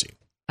to Searcy.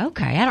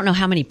 Okay. I don't know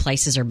how many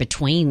places are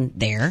between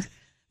there.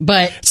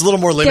 But it's a little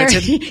more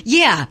limited.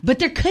 Yeah, but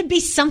there could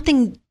be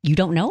something you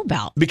don't know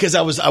about. Because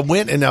I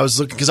went and I was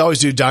looking, because I always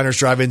do diners,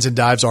 drive-ins, and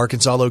dives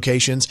Arkansas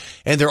locations,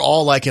 and they're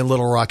all like in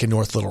Little Rock and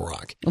North Little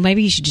Rock. Well,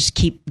 maybe you should just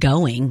keep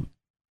going.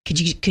 Could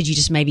you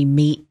just maybe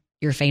meet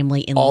your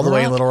family in all Little the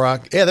way Rock? in Little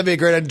Rock? Yeah, that'd be a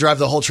great idea to drive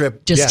the whole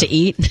trip just to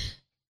eat.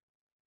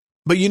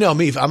 But you know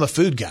me, I'm a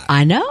food guy.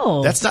 I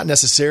know. That's not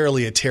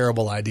necessarily a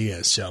terrible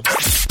idea. So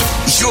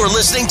you're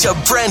listening to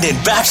Brandon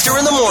Baxter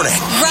in the morning.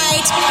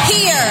 Right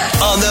here.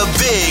 On the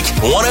big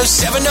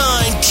 107.9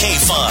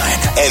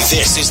 K-Fine. And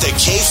this is the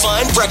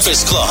K-Fine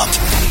Breakfast Club.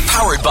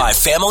 Powered by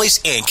Families,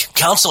 Inc.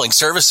 Counseling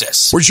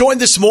Services. We're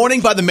joined this morning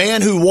by the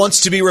man who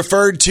wants to be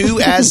referred to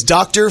as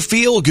Dr.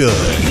 Feelgood.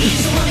 He's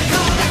the one that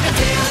called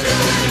Dr.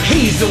 Feelgood.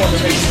 He's the one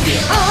that makes you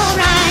feel all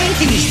right.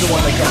 He's the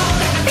one that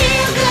called Dr.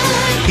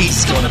 Feelgood.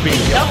 He's gonna be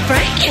your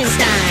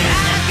Frankenstein.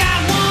 I've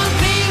got one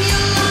thing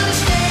you'll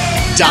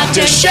understand.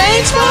 Dr.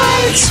 Shane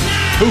Sports.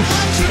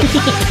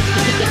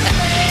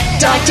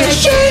 Dr.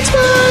 Shane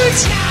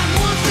Sports.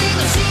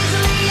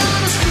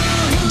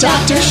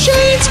 Dr.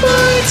 Shane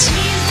Sports.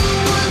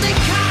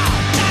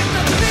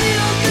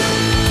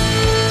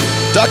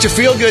 Dr.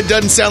 Feelgood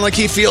doesn't sound like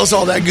he feels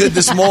all that good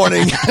this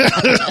morning.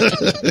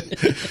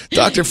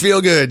 Dr.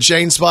 Feelgood,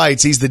 Shane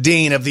Spites. He's the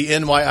dean of the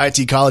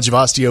NYIT College of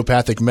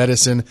Osteopathic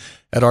Medicine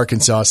at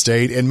Arkansas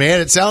State. And man,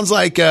 it sounds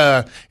like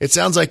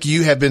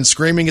you have been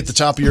screaming at the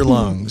top of your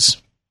lungs.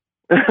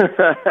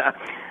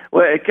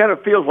 Well, it kind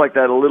of feels like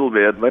that a little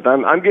bit, but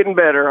I'm getting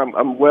better.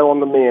 I'm well on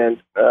the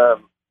mend,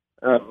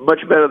 much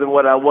better than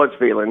what I was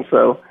feeling.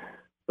 So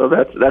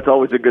that's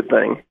always a good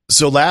thing.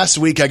 So last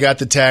week I got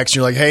the text.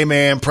 You're like, hey,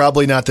 man,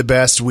 probably not the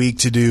best week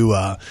to do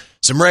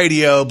some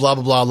radio, blah,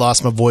 blah, blah,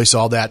 lost my voice,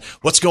 all that.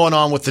 What's going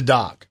on with the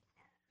doc?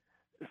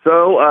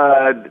 So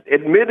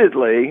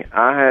admittedly,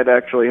 I had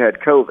actually had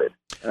COVID.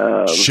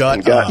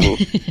 Shut up.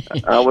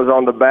 I was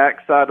on the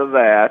back side of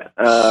that.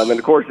 And,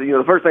 of course,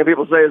 the first thing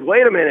people say is,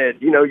 wait a minute,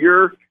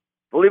 you're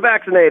fully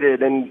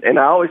vaccinated. And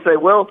I always say,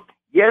 well,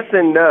 yes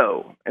and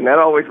no. And that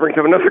always brings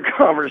up another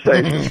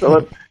conversation.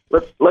 So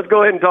let's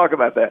go ahead and talk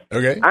about that.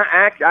 Okay.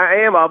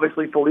 I am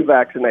obviously fully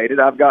vaccinated.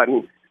 I've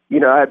gotten,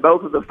 I had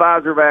both of the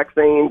Pfizer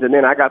vaccines, and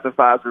then I got the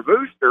Pfizer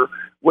booster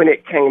when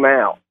it came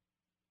out.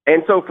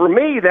 And so for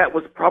me, that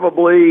was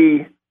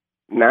probably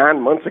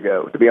 9 months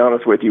ago, to be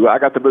honest with you. I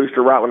got the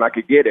booster right when I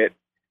could get it.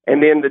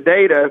 And then the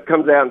data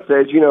comes out and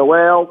says,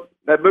 well,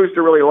 that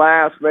booster really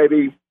lasts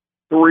maybe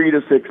 3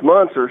 to 6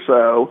 months or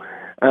so.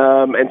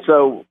 And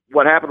so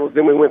what happened was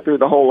then we went through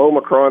the whole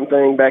Omicron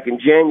thing back in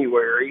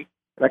January.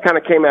 And I kind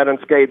of came out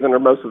unscathed under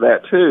most of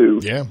that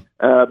too. Yeah.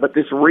 But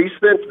this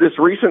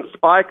recent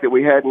spike that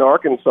we had in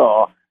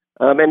Arkansas,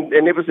 and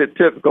it was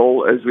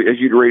typical, as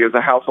you'd read, it was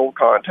a household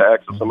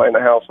contact, so somebody in the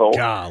household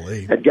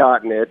had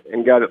gotten it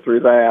and got it through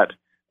that.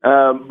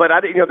 But I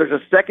didn't, there's a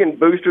second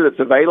booster that's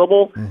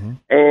available,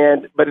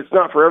 but it's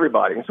not for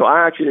everybody. And so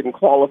I actually didn't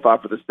qualify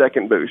for the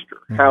second booster.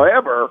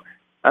 However,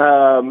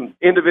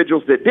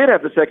 individuals that did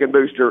have the second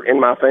booster in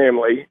my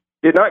family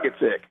did not get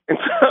sick. And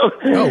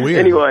so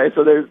anyway,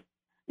 so there's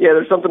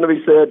something to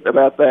be said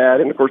about that.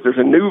 And of course, there's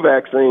a new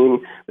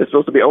vaccine that's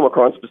supposed to be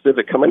Omicron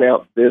specific coming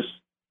out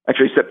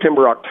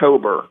September,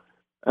 October.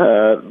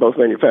 Both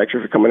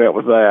manufacturers are coming out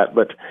with that,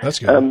 but that's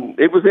good.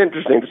 It was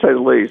interesting to say the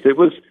least.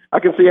 I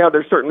can see how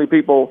there's certainly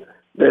people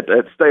that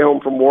stay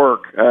home from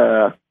work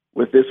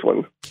with this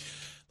one.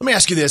 Let me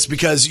ask you this,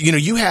 because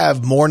you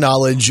have more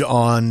knowledge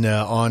on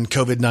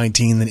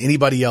COVID-19 than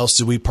anybody else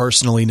that we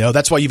personally know.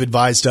 That's why you've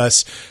advised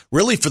us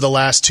really for the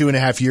last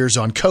 2.5 years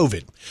on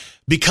COVID.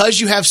 Because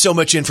you have so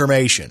much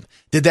information,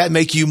 did that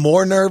make you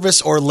more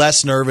nervous or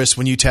less nervous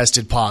when you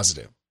tested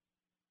positive?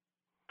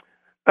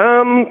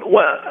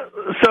 Well,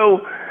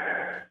 so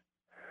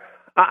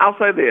I'll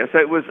say this: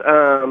 it was,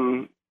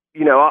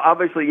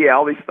 obviously,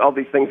 all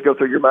these things go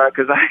through your mind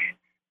because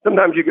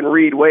sometimes you can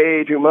read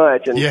way too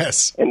much, and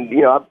yes, and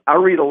I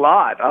read a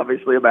lot,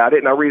 obviously, about it,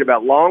 and I read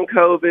about long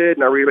COVID,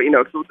 and I read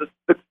about, so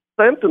the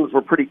symptoms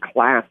were pretty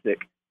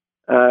classic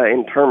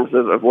in terms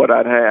of what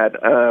I'd had.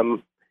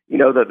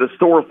 The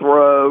sore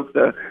throat,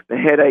 the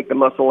headache, the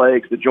muscle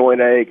aches, the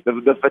joint ache,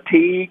 the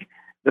fatigue.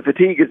 The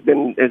fatigue has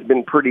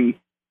been pretty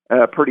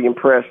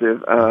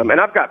impressive.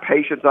 And I've got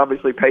patients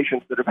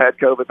that have had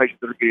COVID, patients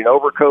that are getting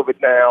over COVID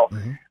now.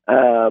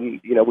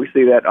 We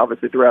see that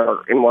obviously throughout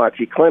our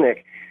NYT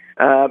clinic.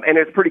 And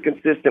it's pretty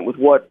consistent with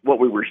what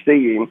we were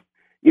seeing.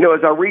 You know,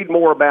 as I read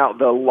more about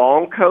the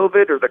long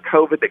COVID or the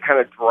COVID that kind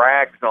of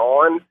drags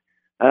on,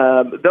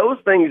 those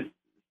things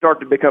start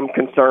to become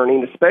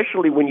concerning,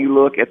 especially when you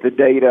look at the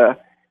data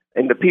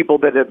and the people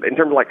that have, in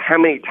terms of like how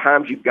many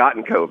times you've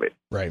gotten COVID.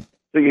 Right.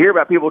 So you hear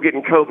about people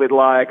getting COVID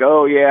like,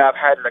 oh, yeah, I've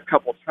had it a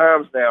couple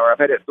times now, or I've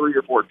had it 3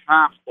 or 4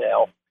 times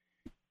now.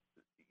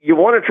 You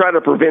want to try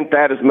to prevent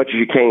that as much as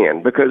you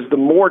can, because the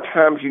more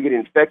times you get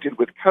infected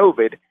with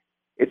COVID,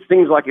 it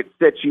seems like it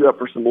sets you up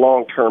for some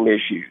long-term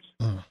issues.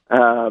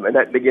 And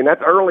that, again,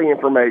 that's early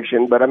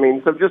information, but I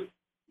mean, so just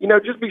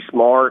be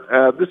smart.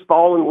 This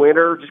fall and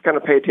winter, just kind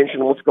of pay attention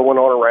to what's going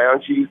on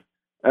around you,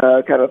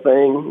 kind of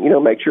thing. You know,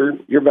 make sure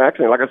you're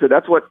vaccinated. Like I said,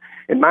 that's what,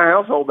 in my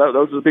household,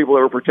 those are the people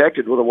that were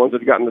protected were the ones that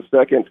had gotten the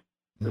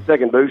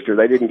second booster.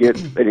 They didn't get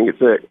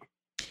sick.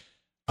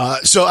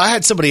 So I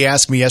had somebody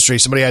ask me yesterday,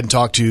 somebody I hadn't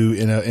talked to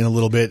in a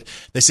little bit.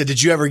 They said,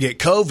 did you ever get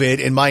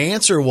COVID? And my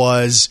answer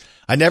was,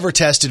 I never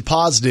tested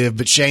positive,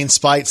 but Shane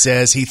Spite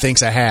says he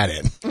thinks I had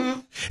it.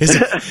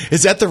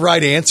 Is that the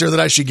right answer that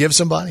I should give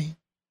somebody?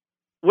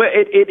 Well,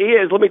 it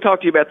is. Let me talk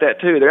to you about that,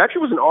 too. There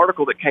actually was an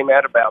article that came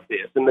out about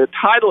this, and the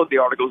title of the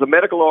article was a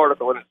medical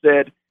article, and it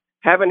said,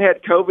 haven't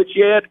had COVID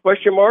yet, ?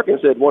 And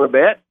said, want to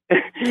bet?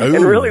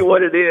 And really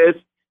what it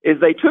is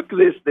they took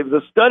this, there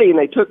was a study, and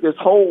they took this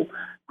whole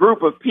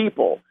group of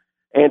people,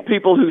 and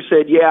people who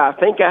said, yeah, I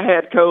think I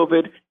had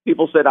COVID.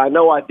 People said, I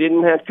know I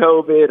didn't have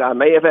COVID. I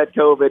may have had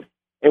COVID.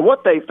 And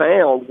what they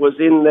found was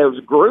in those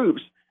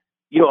groups,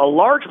 you know, a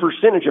large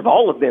percentage of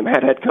all of them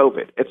had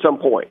COVID at some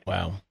point.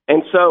 Wow.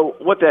 And so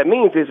what that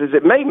means is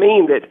it may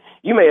mean that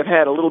you may have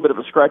had a little bit of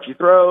a scratchy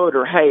throat,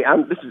 or, hey,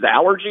 this is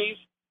allergies,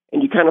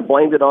 and you kind of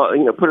blamed it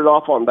on, put it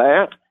off on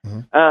that.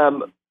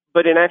 Mm-hmm.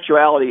 But in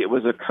actuality, it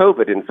was a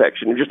COVID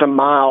infection, just a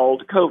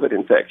mild COVID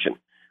infection,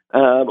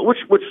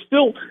 which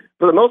still,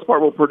 for the most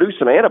part, will produce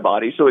some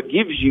antibodies. So it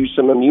gives you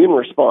some immune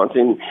response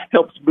and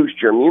helps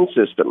boost your immune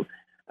system.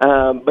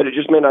 But it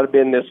just may not have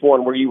been this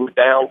one where you were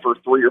down for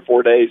 3 or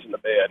 4 days in the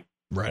bed.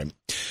 Right.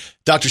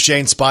 Dr.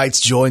 Shane Spites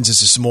joins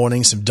us this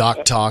morning, some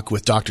doc talk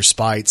with Dr.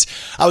 Spites.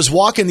 I was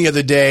walking the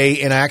other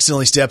day and I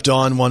accidentally stepped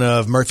on one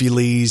of Murphy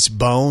Lee's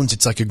bones.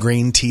 It's like a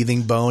green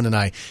teething bone, and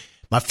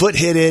my foot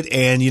hit it,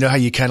 and you know how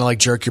you kind of like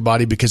jerk your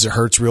body because it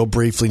hurts real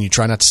briefly and you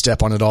try not to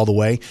step on it all the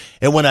way.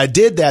 And when I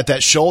did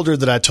that shoulder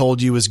that I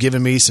told you was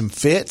giving me some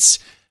fits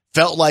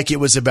felt like it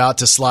was about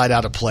to slide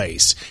out of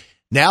place.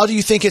 Now, do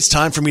you think it's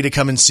time for me to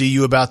come and see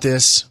you about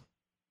this?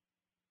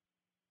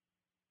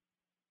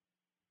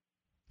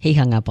 He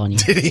hung up on you.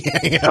 Did he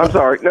hang up? I'm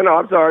sorry. No,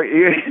 I'm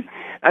sorry.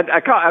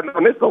 I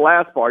missed the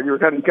last part. You were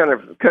kind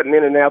of cutting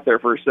in and out there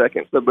for a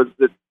second. So, but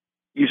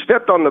you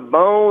stepped on the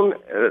bone,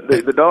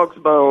 the dog's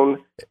bone,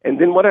 and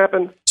then what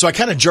happened? So I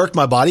kind of jerked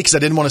my body because I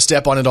didn't want to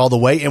step on it all the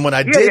way. And when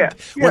I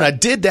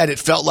did that, it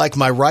felt like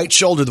my right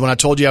shoulder, when I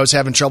told you I was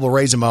having trouble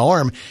raising my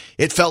arm,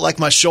 it felt like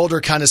my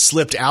shoulder kind of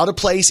slipped out of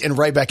place and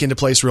right back into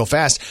place real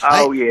fast.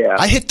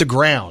 I hit the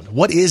ground.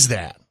 What is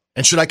that?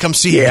 And should I come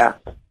see you?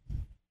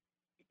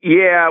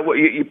 Yeah, well,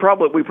 we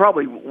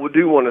probably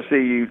do want to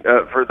see you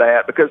for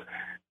that, because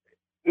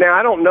now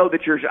I don't know that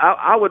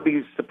I would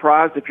be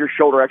surprised if your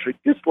shoulder actually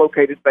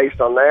dislocated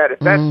based on that. If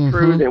that's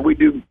true, then we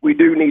do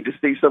need to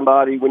see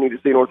somebody. We need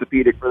to see an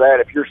orthopedic for that.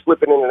 If you're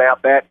slipping in and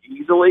out that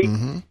easily,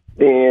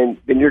 then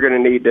you're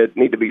going to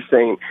need to be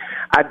seen.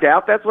 I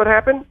doubt that's what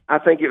happened. I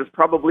think it was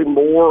probably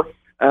more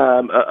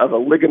of a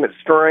ligament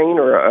strain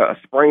or a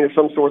sprain of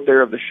some sort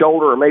there of the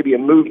shoulder, or maybe a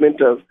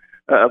movement of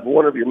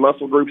one of your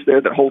muscle groups there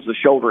that holds the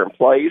shoulder in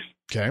place.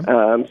 Okay.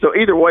 So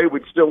either way,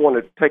 we'd still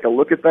want to take a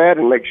look at that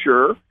and make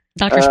sure.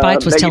 Dr.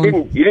 Spites was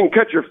telling you didn't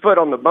cut your foot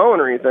on the bone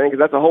or anything, because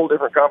that's a whole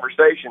different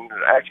conversation.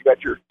 I actually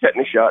got your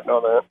tetanus shot and all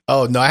that.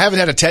 Oh no, I haven't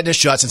had a tetanus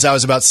shot since I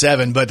was about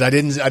 7, but I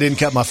didn't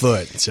cut my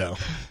foot. So.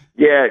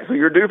 Yeah, so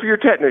you're due for your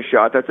tetanus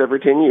shot. That's every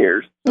 10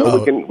 years. So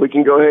we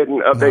can go ahead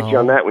and update you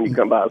on that when you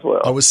come by as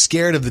well. I was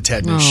scared of the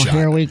tetanus shot.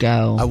 Here we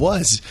go. I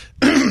was.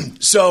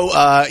 So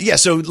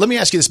let me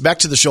ask you this. Back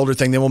to the shoulder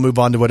thing, then we'll move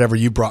on to whatever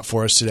you brought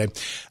for us today.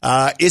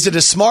 Is it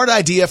a smart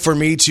idea for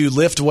me to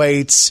lift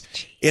weights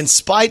in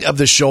spite of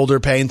the shoulder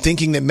pain,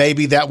 thinking that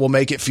maybe that will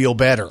make it feel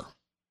better?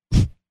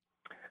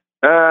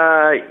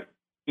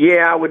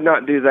 Yeah, I would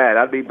not do that.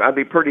 I'd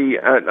be pretty.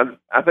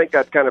 I think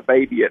I'd kind of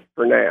baby it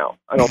for now.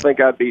 I don't think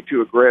I'd be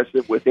too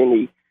aggressive with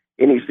any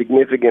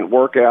significant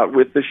workout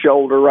with the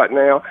shoulder right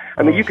now.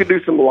 I mean, you could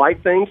do some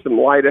light things, some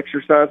light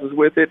exercises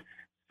with it.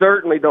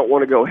 Certainly, don't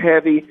want to go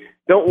heavy.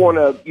 You don't want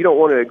to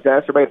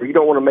exacerbate, or you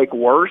don't want to make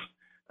worse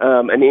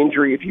an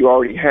injury if you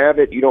already have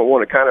it. You don't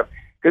want to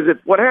because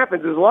what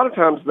happens is a lot of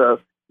times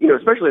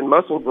especially in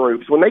muscle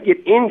groups, when they get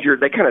injured,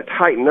 they kind of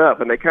tighten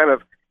up and they kind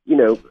of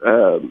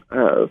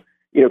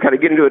kind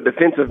of get into a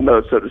defensive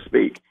mode, so to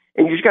speak.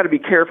 And you just got to be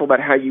careful about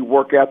how you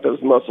work out those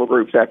muscle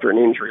groups after an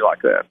injury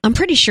like that. I'm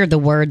pretty sure the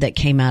word that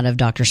came out of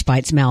Dr.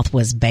 Spite's mouth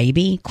was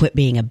baby. Quit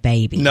being a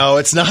baby. No,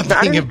 it's not.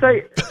 I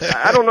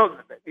don't know.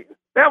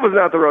 That was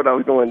not the road I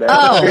was going down.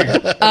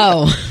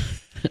 Oh.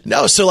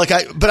 No, so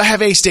but I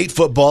have A-State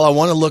football. I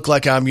want to look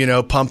like I'm,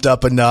 pumped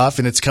up enough,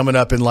 and it's coming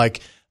up in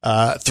like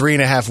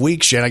 3.5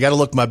 weeks, Shane. I got to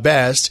look my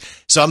best.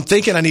 So I'm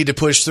thinking I need to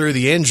push through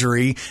the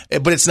injury,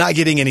 but it's not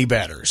getting any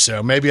better.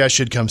 So maybe I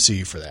should come see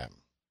you for that.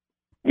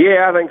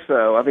 Yeah, I think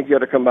so. I think you ought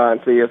to come by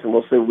and see us, and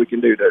we'll see what we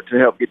can do to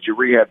help get you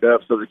rehabbed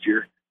up so that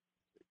you're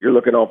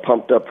looking all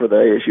pumped up for the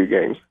ASU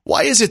games.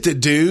 Why is it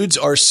that dudes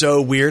are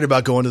so weird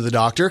about going to the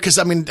doctor? Because,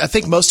 I mean, I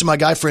think most of my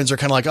guy friends are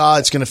kind of like,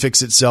 it's going to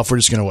fix itself. We're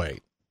just going to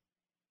wait.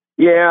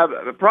 Yeah,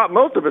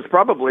 most of us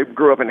probably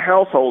grew up in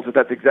households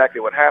that's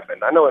exactly what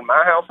happened. I know in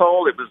my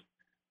household it was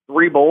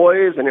 3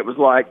 boys, and it was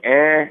like,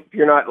 if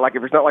you're not like,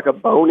 if it's not like a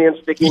bone in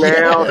sticking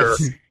out, or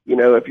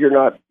if you're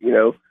not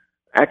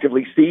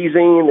actively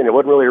seizing, then it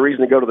wasn't really a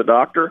reason to go to the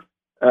doctor.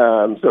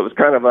 So it was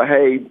kind of a,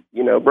 hey,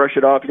 brush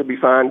it off, you'll be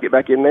fine, get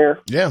back in there.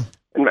 Yeah.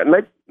 And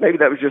maybe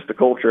that was just the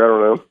culture. I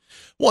don't know.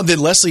 Well, then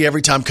Leslie,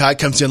 every time Kai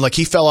comes in, like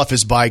he fell off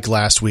his bike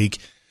last week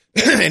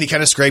and he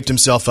kind of scraped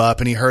himself up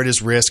and he hurt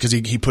his wrist because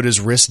he put his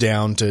wrist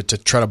down to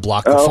try to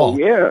block the fall. Oh,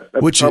 yeah.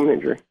 That's a thumb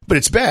injury. But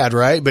it's bad,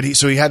 right? But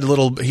he had a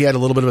little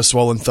bit of a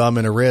swollen thumb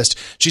and a wrist.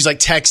 She's like,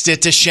 text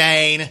it to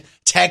Shane.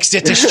 Text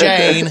it to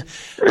Shane.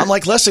 I'm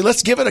like, Leslie,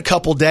 let's give it a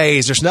couple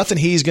days. There's nothing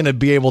he's going to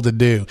be able to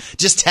do.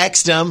 Just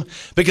text him,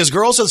 because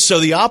girls are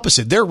so the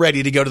opposite. They're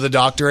ready to go to the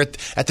doctor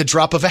at the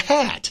drop of a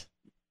hat.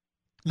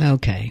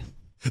 Okay.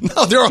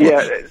 No, they're all.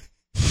 Yeah.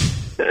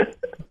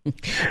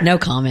 No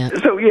comment.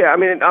 So, yeah, I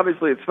mean,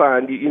 obviously it's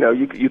fine.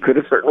 You could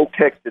have certainly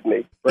texted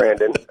me,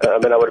 Brandon,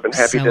 and I would have been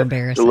happy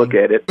to look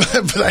at it.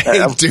 But I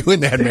hate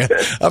doing that, man.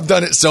 I've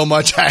done it so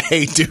much. I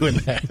hate doing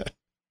that.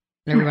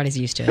 Everybody's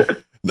used to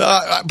it.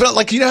 No, but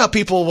like, how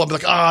people will be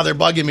like, they're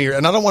bugging me.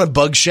 And I don't want to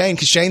bug Shane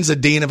because Shane's the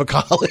dean of a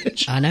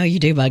college. I know you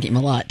do bug him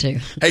a lot, too.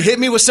 Hey, hit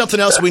me with something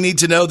else we need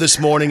to know this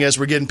morning as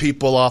we're getting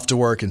people off to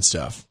work and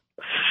stuff.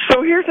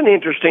 So here's an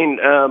interesting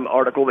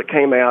article that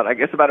came out, I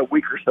guess, about a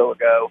week or so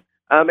ago.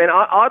 And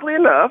oddly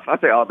enough,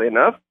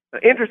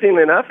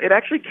 interestingly enough, it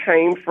actually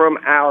came from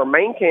our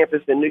main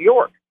campus in New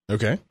York.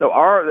 Okay. So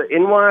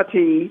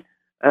the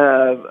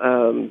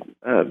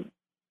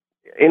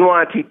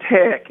NYT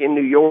Tech in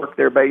New York,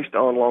 they're based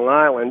on Long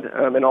Island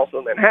and also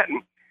in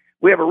Manhattan.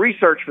 We have a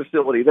research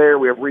facility there.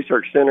 We have a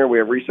research center. We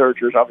have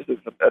researchers. Obviously,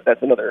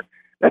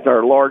 that's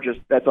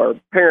our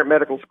parent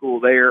medical school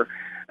there.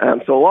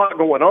 So a lot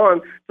going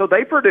on. So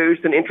they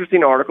produced an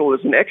interesting article.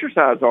 It's an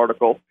exercise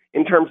article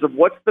in terms of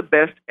what's the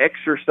best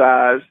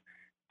exercise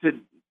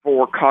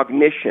for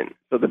cognition.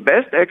 So the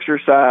best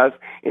exercise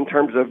in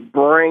terms of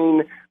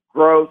brain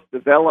growth,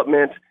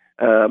 development,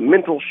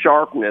 mental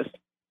sharpness.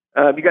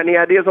 You got any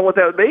ideas on what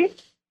that would be?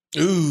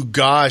 Ooh,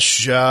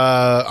 gosh.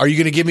 Are you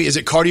going to give me, is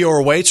it cardio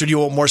or weights, or do you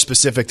want more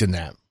specific than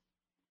that?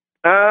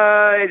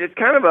 It's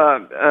kind of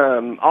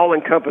a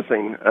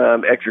all-encompassing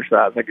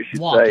exercise, I guess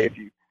you'd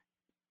say.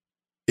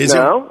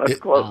 That's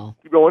close. Oh.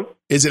 Keep going.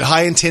 Is it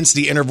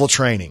high-intensity interval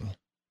training?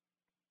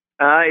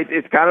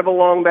 It's kind of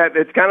along that.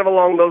 It's kind of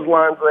along those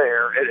lines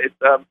there.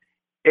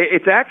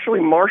 It's actually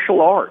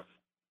martial arts.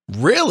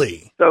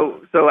 Really?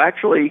 So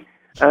actually,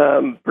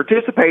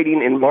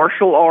 participating in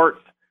martial arts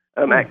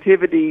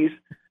activities,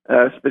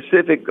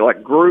 specific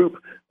like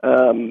group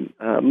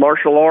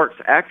martial arts.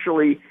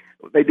 Actually,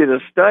 they did a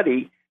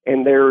study,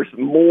 and there's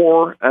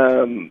more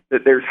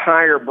that there's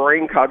higher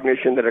brain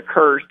cognition that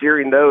occurs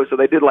during those. So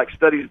they did like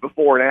studies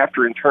before and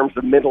after in terms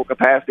of mental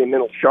capacity and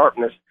mental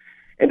sharpness.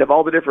 And of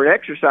all the different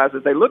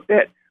exercises they looked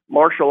at,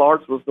 martial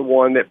arts was the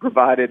one that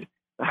provided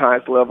the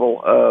highest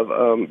level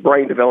of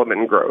brain development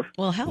and growth.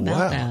 Well, how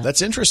about that?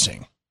 That's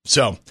interesting.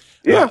 So,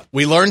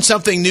 we learn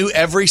something new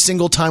every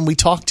single time we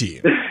talk to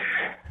you.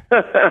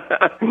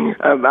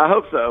 I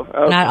hope so.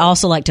 And I'd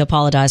also like to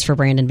apologize for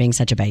Brandon being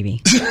such a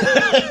baby.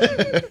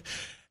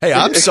 Hey,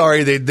 I'm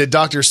sorry that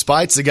Dr.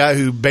 Spites, the guy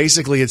who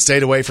basically had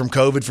stayed away from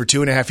COVID for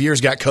 2.5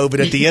 years, got COVID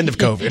at the end of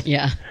COVID.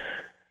 Yeah.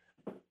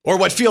 Or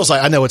what feels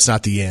like, I know it's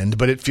not the end,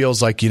 but it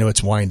feels like,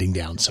 it's winding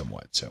down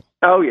somewhat. So.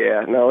 Oh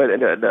yeah, no, it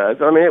does.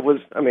 It was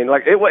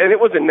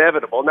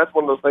inevitable, and that's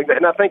one of those things.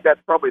 And I think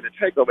that's probably the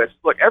take-home message.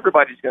 Look,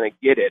 everybody's going to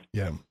get it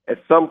at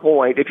some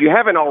point. If you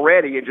haven't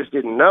already and just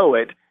didn't know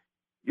it,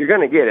 you're going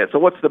to get it. So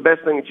what's the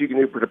best thing that you can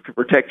do to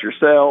protect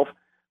yourself,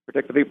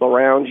 protect the people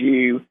around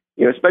you?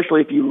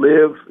 Especially if you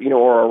live,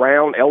 or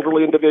around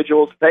elderly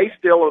individuals, they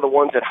still are the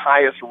ones at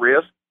highest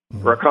risk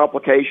for a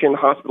complication,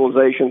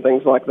 hospitalization,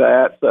 things like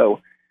that. So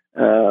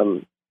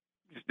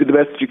just do the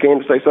best that you can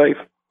to stay safe.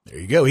 There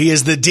you go. He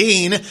is the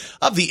dean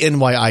of the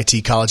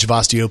NYIT College of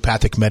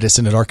Osteopathic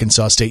Medicine at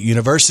Arkansas State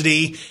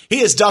University.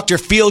 He is Dr.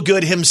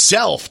 Feelgood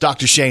himself,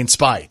 Dr. Shane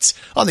Spites,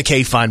 on the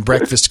K-Fine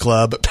Breakfast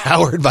Club,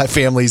 powered by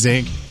Families,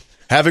 Inc.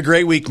 Have a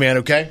great week, man,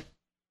 okay?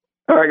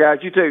 All right, guys.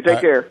 You too. Take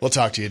care. We'll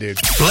talk to you, dude.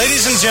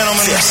 Ladies and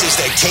gentlemen, this is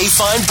the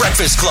K-Fine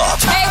Breakfast Club.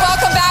 Hey,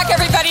 welcome back,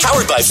 everybody.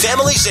 Powered by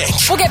Families,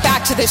 Inc. We'll get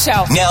back to the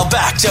show. Now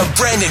back to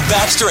Brandon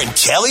Baxter and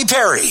Kelly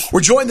Perry.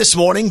 We're joined this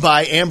morning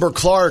by Amber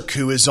Clark,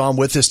 who is on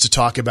with us to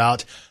talk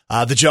about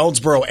the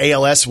Jonesboro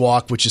ALS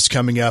Walk, which is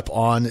coming up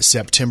on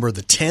September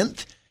the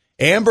 10th.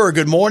 Amber,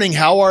 good morning.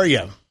 How are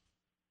you?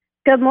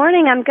 Good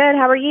morning. I'm good.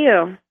 How are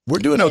you? We're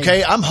doing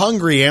okay. I'm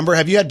hungry, Amber.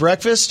 Have you had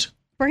breakfast?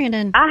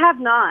 Brandon. I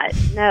have not.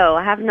 No,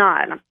 I have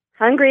not.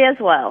 Hungry as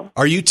well.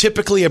 Are you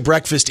typically a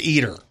breakfast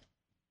eater?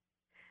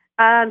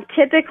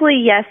 Typically,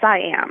 yes, I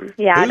am.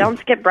 Yeah, Ooh. I don't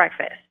skip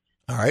breakfast.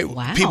 All right.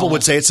 Wow. People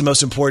would say it's the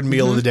most important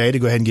meal of the day to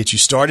go ahead and get you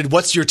started.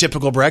 What's your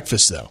typical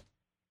breakfast, though?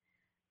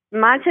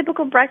 My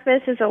typical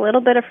breakfast is a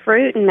little bit of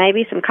fruit and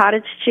maybe some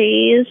cottage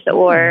cheese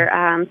or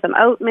some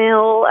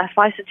oatmeal, a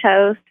slice of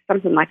toast,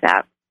 something like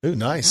that. Ooh,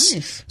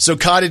 nice. So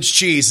cottage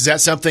cheese, is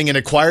that something an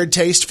acquired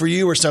taste for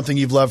you or something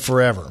you've loved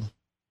forever?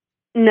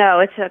 No,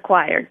 it's an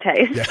acquired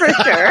taste for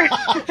sure.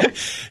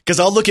 Because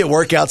I'll look at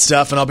workout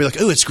stuff and I'll be like,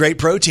 "Oh, it's great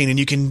protein, and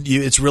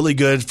it's really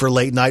good for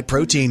late night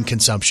protein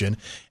consumption."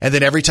 And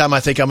then every time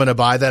I think I'm going to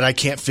buy that, I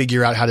can't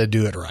figure out how to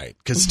do it right.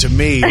 Because to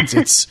me,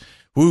 it's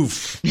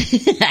woof.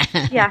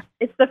 Yeah,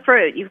 it's the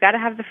fruit. You've got to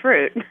have the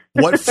fruit.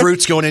 What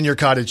fruit's going in your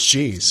cottage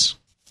cheese?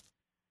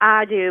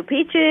 I do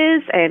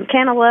peaches and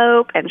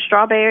cantaloupe and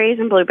strawberries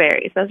and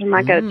blueberries. Those are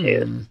my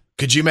go-tos.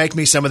 Could you make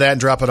me some of that and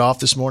drop it off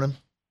this morning?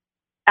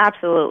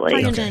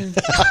 Absolutely. Okay.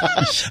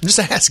 I'm just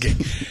asking.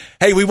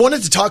 Hey, we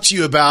wanted to talk to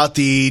you about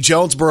the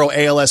Jonesboro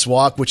ALS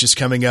Walk, which is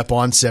coming up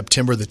on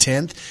September the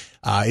 10th.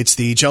 It's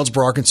the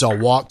Jonesboro, Arkansas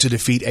Walk to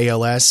Defeat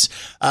ALS.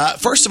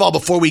 First of all,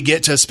 before we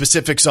get to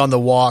specifics on the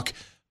walk,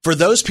 for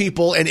those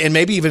people, and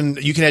maybe even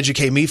you can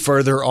educate me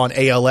further on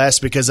ALS,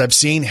 because I've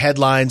seen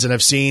headlines and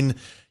I've seen,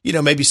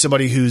 maybe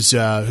somebody who's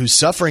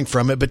suffering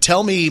from it. But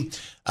tell me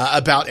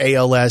about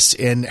ALS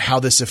and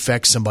how this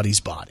affects somebody's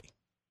body.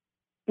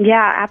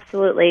 Yeah,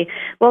 absolutely.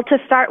 Well, to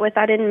start with,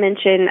 I didn't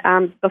mention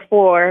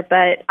before,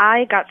 but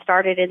I got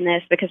started in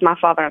this because my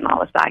father-in-law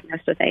was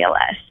diagnosed with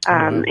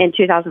ALS in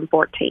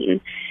 2014,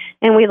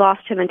 and we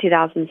lost him in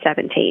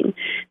 2017.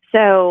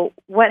 So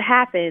what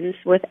happens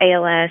with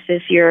ALS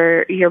is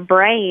your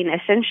brain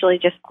essentially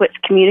just quits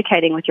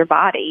communicating with your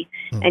body,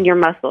 and your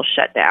muscles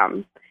shut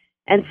down.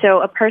 And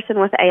so a person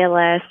with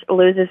ALS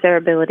loses their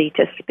ability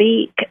to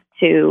speak,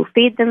 to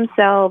feed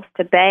themselves,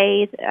 to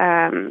bathe,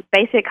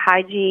 basic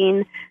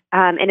hygiene,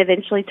 and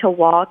eventually to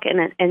walk, and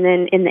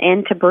then in the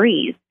end to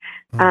breathe,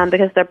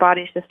 because their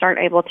bodies just aren't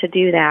able to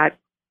do that.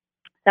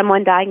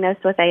 Someone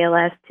diagnosed with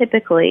ALS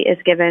typically is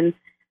given,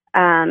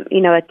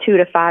 a 2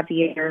 to 5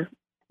 year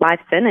life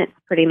sentence,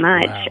 pretty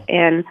much.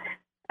 Wow.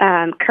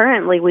 And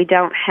currently, we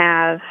don't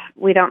have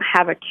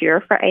a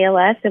cure for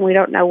ALS, and we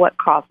don't know what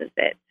causes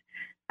it.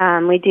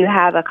 We do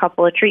have a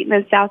couple of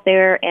treatments out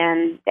there,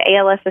 and the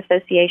ALS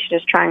Association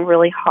is trying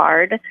really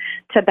hard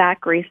to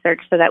back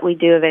research so that we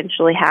do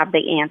eventually have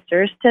the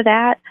answers to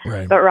that.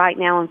 Right. But right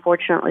now,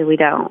 unfortunately, we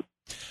don't.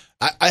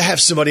 I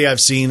have somebody I've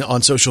seen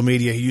on social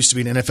media who used to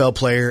be an NFL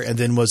player and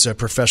then was a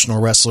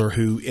professional wrestler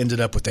who ended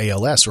up with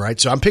ALS, right?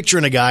 So I'm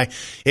picturing a guy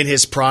in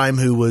his prime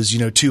who was,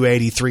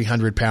 280,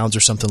 300 pounds or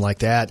something like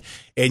that.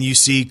 And you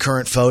see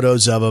current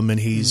photos of him and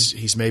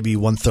he's maybe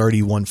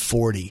 130,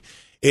 140.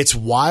 It's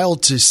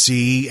wild to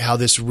see how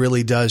this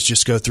really does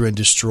just go through and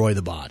destroy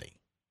the body.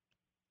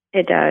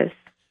 It does.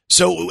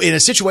 So in a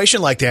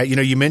situation like that,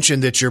 you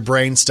mentioned that your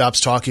brain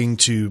stops talking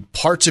to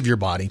parts of your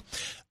body.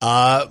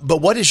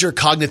 But what is your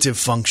cognitive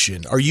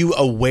function? Are you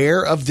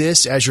aware of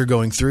this as you're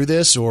going through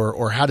this,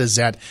 or how does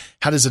it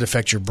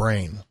affect your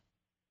brain?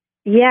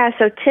 Yeah,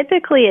 so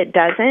typically it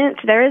doesn't.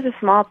 There is a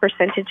small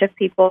percentage of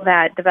people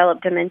that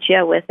develop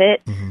dementia with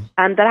it,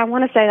 but I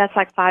want to say that's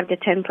like 5 to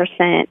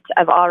 10%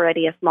 of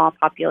already a small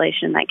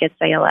population that gets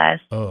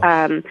ALS.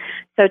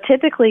 So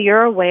typically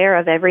you're aware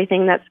of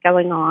everything that's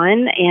going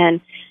on,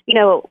 and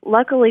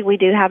luckily we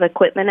do have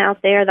equipment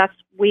out there.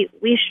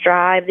 We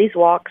strive, these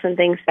walks and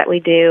things that we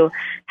do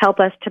help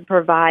us to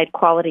provide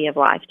quality of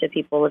life to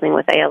people living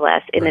with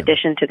ALS in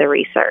addition to the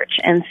research.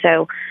 And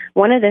so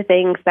one of the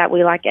things that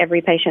we like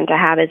every patient to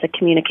have is a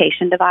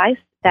communication device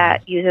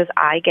that uses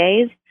eye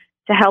gaze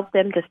to help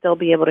them to still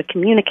be able to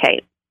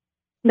communicate,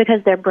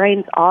 because their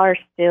brains are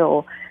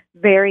still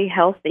very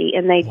healthy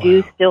and they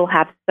do still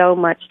have so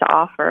much to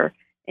offer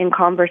in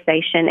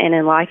conversation and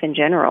in life in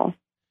general.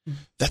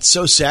 That's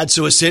so sad.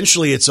 So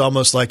essentially it's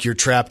almost like you're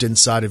trapped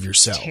inside of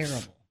yourself.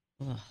 Terrible.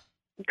 Ugh.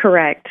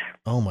 Correct.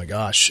 Oh my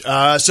gosh.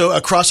 So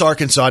across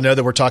Arkansas, I know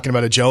that we're talking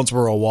about a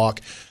Jonesboro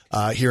walk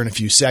here in a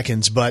few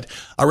seconds, but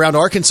around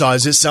Arkansas,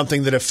 is this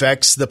something that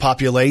affects the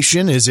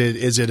population? Is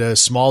it a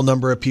small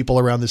number of people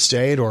around the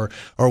state, or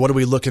what are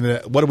we looking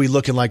at? What are we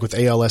looking like with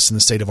ALS in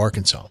the state of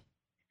Arkansas?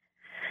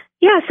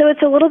 Yeah, so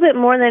it's a little bit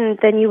more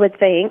than you would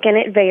think, and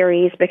it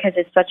varies because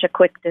it's such a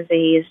quick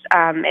disease.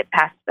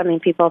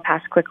 People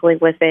pass quickly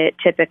with it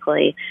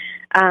typically.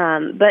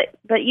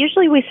 But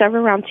usually we serve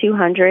around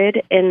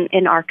 200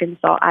 in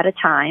Arkansas at a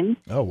time.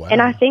 Oh, wow.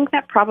 And I think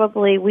that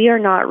probably we are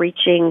not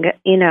reaching,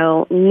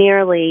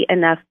 nearly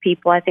enough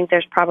people. I think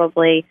there's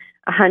probably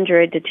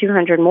 100 to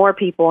 200 more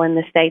people in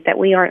the state that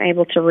we aren't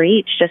able to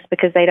reach just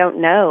because they don't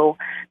know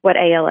what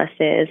ALS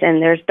is.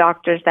 And there's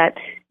doctors that,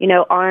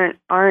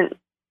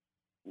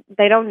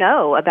 they don't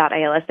know about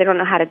ALS. They don't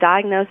know how to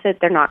diagnose it.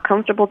 They're not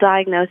comfortable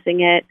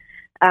diagnosing it.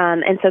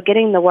 And so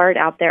getting the word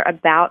out there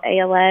about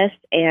ALS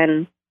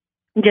and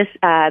just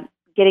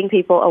getting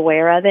people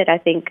aware of it, I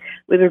think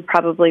we would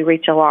probably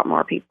reach a lot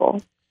more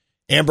people.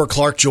 Amber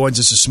Clark joins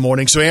us this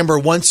morning. So, Amber,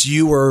 once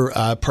you were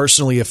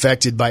personally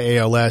affected by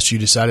ALS, you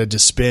decided to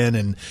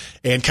spin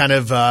and kind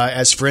of,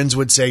 as friends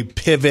would say,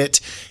 pivot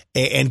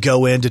and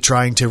go into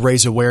trying to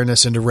raise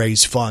awareness and to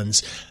raise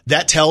funds.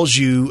 That tells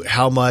you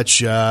how much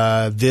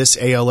this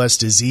ALS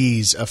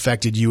disease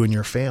affected you and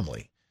your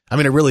family. I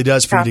mean, it really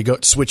does for you to go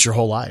switch your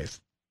whole life.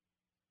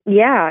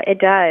 Yeah, it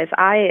does.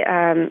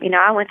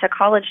 I went to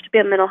college to be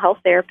a mental health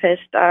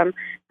therapist. I'm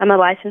a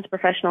licensed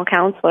professional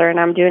counselor, and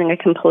I'm doing a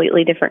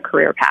completely different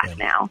career path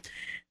now.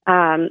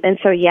 And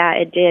so, yeah,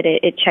 it did.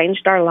 It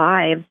changed our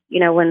lives.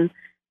 You know, when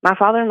my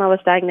father-in-law was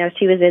diagnosed,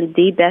 he was in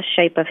the best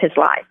shape of his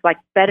life, like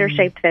better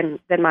shape than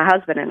my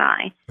husband and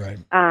I. Right.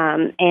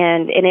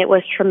 And it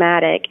was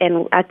traumatic.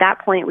 And at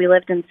that point, we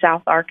lived in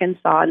South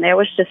Arkansas, and there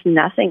was just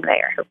nothing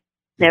there.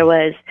 There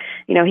was,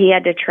 he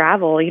had to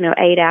travel,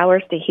 8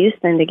 hours to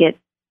Houston to get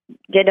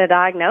a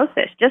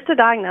diagnosis, just a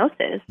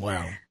diagnosis.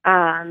 Wow.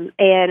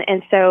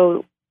 And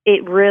so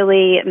it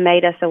really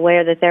made us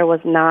aware that there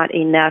was not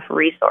enough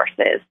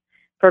resources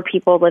for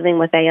people living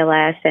with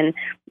ALS. And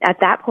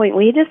at that point,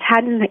 we just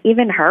hadn't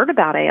even heard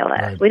about ALS.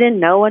 Right. We didn't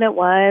know what it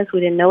was.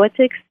 We didn't know what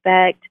to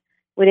expect.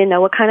 We didn't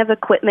know what kind of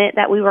equipment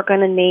that we were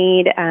going to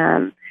need.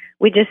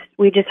 We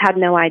just had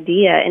no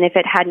idea. And if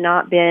it had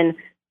not been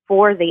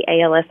for the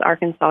ALS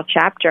Arkansas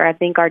chapter, I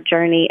think our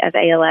journey of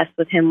ALS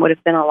with him would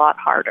have been a lot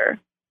harder.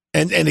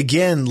 And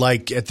again,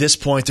 like at this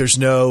point, there's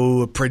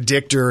no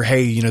predictor,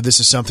 hey, this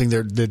is something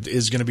that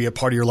is going to be a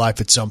part of your life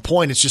at some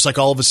point. It's just like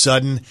all of a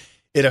sudden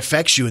it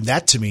affects you. And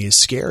that to me is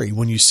scary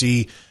when you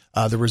see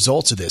the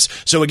results of this.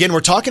 So again,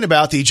 we're talking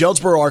about the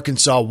Jonesboro,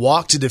 Arkansas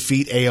Walk to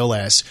Defeat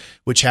ALS,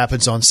 which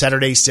happens on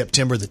Saturday,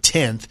 September the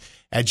 10th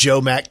at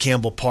Joe Mack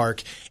Campbell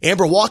Park.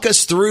 Amber, walk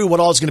us through what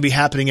all is going to be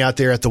happening out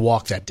there at the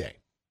walk that day.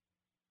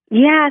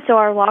 Yeah, so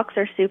our walks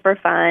are super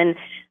fun.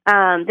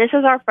 This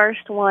is our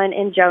first one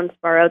in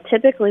Jonesboro.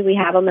 Typically, we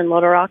have them in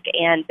Little Rock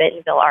and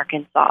Bentonville,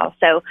 Arkansas.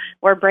 So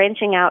we're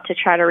branching out to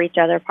try to reach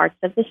other parts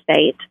of the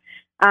state.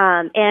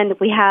 And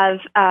we have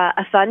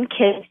a fun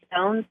kids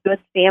zone, so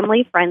it's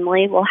family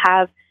friendly. We'll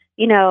have,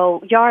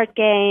 yard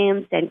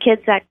games and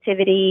kids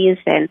activities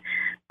and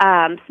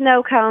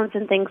snow cones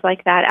and things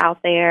like that out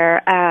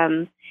there.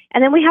 And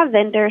then we have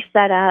vendors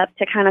set up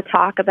to kind of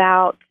talk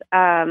about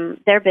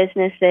their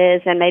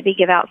businesses and maybe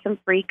give out some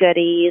free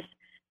goodies.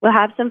 We'll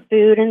have some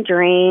food and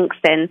drinks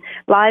and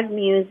live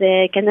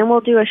music, and then we'll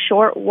do a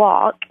short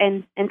walk.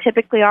 And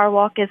typically our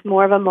walk is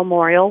more of a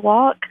memorial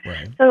walk.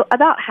 Right. So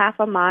about half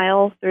a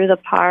mile through the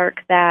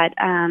park that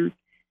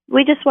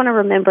we just want to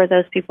remember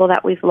those people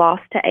that we've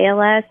lost to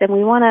ALS, and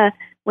we want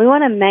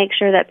to make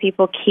sure that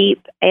people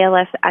keep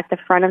ALS at the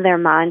front of their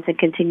minds and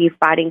continue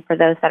fighting for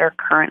those that are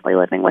currently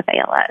living with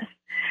ALS.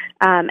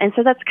 And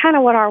so that's kind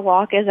of what our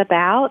walk is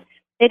about.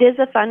 It is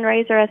a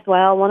fundraiser as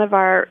well. One of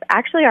our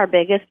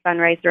biggest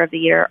fundraiser of the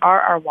year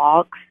are our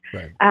walks.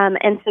 Right.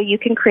 And so you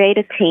can create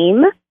a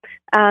team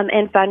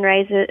and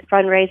fundraise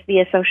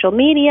via social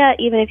media.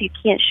 Even if you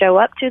can't show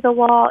up to the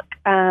walk,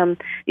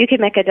 you can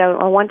make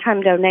a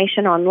one-time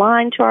donation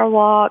online to our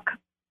walk.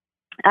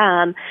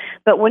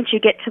 But once you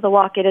get to the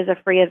walk, it is a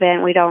free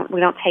event. We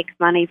don't take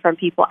money from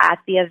people at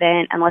the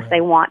event unless they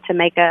want to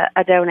make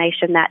a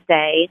donation that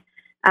day.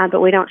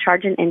 But we don't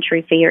charge an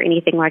entry fee or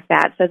anything like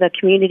that. So the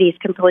community is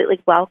completely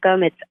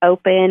welcome. It's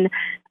open,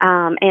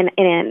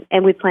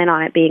 and we plan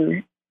on it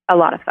being a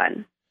lot of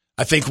fun.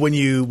 I think when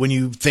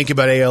you think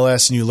about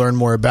ALS and you learn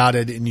more about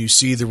it and you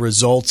see the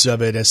results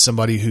of it as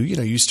somebody who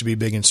used to be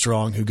big and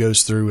strong, who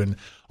goes through and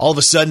all of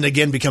a sudden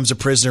again becomes a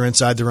prisoner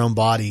inside their own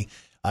body,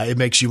 it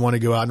makes you want to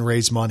go out and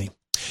raise money.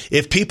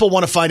 If people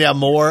want to find out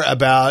more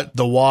about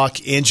the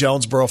walk in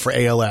Jonesboro for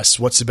ALS,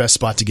 what's the best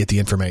spot to get the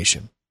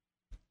information?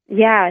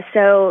 Yeah,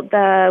 so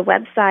the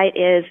website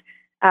is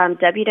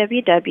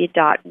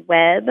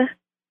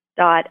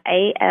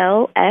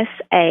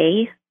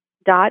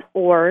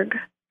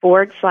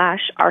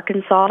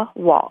www.web.alsa.org/Arkansas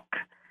Walk.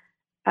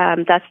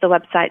 That's the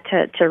website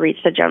to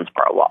reach the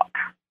Jonesboro Walk.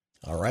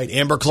 All right.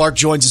 Amber Clark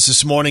joins us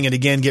this morning. And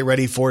again, get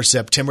ready for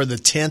September the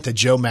 10th at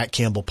Joe Mack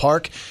Campbell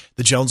Park,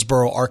 the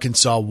Jonesboro,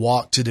 Arkansas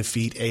Walk to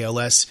Defeat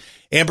ALS.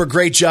 Amber,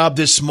 great job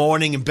this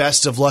morning and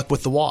best of luck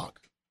with the walk.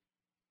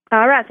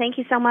 All right. Thank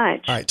you so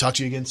much. All right. Talk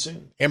to you again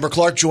soon. Amber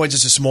Clark joins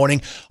us this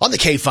morning on the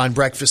K-Fine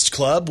Breakfast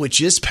Club,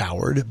 which is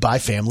powered by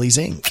Families,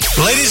 Inc.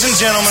 Ladies and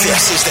gentlemen,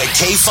 this is the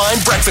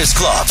K-Fine Breakfast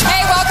Club.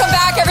 Hey, welcome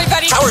back,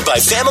 everybody. Powered by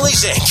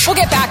Families, Inc. We'll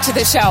get back to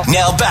the show.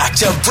 Now back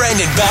to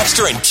Brandon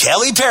Baxter and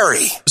Kelly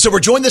Perry. So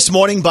we're joined this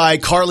morning by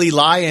Carly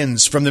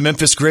Lyons from the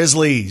Memphis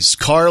Grizzlies.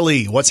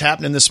 Carly, what's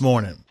happening this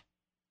morning?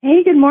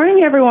 Hey, good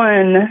morning,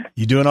 everyone.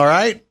 You doing all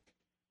right?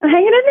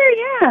 Hanging in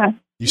there, yeah.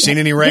 You seen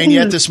any rain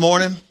yet this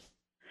morning?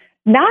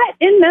 Not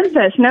in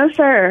Memphis, no,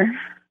 sir.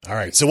 All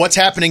right. So what's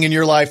happening in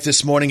your life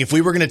this morning? If we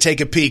were going to take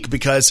a peek,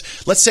 because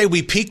let's say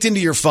we peeked into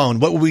your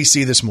phone, what would we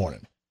see this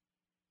morning?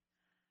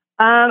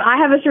 I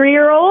have a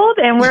 3-year-old,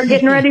 and we're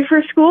getting ready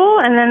for school,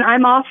 and then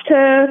I'm off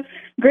to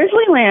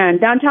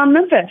Grizzlyland, downtown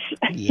Memphis.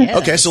 Yes.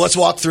 Okay, so let's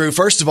walk through.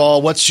 First of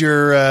all, what's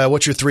your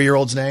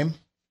 3-year-old's name?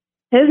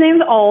 His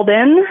name's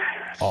Alden.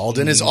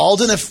 Alden. Is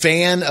Alden a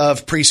fan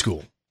of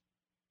preschool?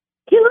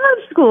 He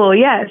loves school,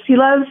 yes. He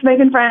loves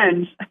making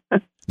friends.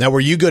 Now, were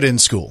you good in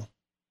school?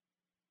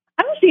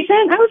 I was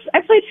decent.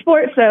 I played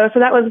sports, though, so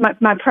that was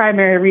my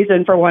primary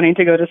reason for wanting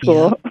to go to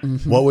school. Yeah.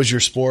 Mm-hmm. What was your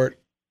sport?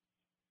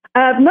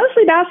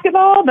 Mostly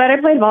basketball, but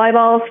I played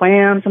volleyball,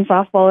 swam, some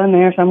softball in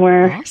there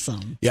somewhere.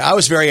 Awesome. Yeah, I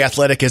was very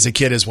athletic as a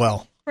kid as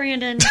well.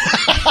 Brandon.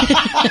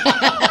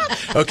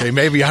 Okay,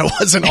 maybe I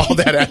wasn't all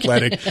that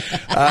athletic.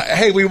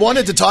 Hey, we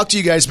wanted to talk to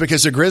you guys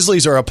because the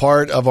Grizzlies are a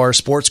part of our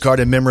sports card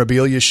and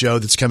memorabilia show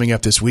that's coming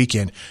up this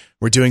weekend.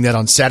 We're doing that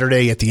on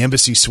Saturday at the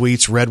Embassy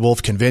Suites Red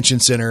Wolf Convention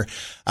Center.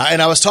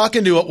 And I was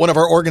talking to one of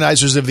our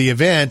organizers of the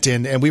event,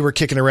 and we were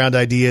kicking around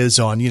ideas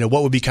on,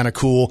 what would be kind of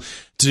cool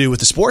to do with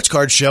the sports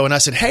card show. And I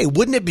said, hey,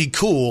 wouldn't it be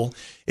cool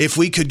if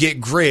we could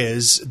get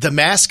Grizz, the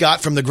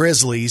mascot from the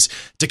Grizzlies,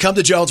 to come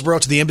to Jonesboro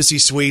to the Embassy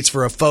Suites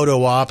for a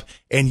photo op,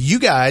 and you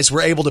guys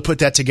were able to put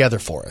that together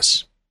for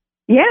us.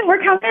 Yeah,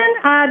 we're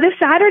coming this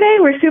Saturday.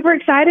 We're super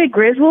excited.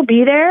 Grizz will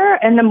be there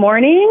in the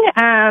morning,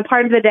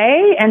 part of the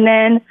day, and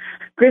then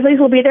Grizzlies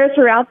will be there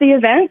throughout the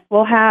event.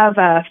 We'll have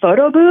a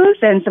photo booth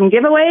and some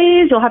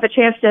giveaways. You'll have a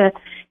chance to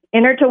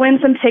enter to win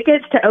some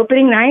tickets to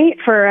opening night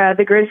for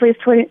the Grizzlies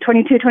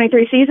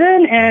 22-23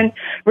 season. And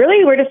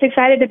really, we're just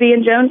excited to be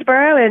in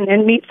Jonesboro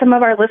and meet some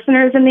of our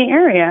listeners in the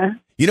area.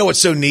 You know what's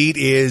so neat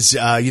is,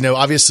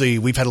 obviously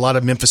we've had a lot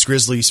of Memphis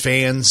Grizzlies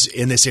fans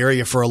in this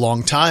area for a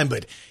long time,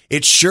 but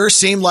it sure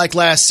seemed like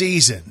last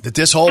season that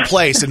this whole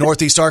place in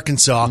Northeast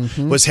Arkansas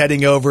was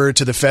heading over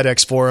to the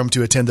FedEx Forum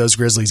to attend those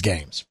Grizzlies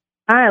games.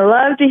 I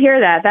love to hear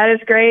that. That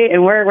is great,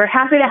 and we're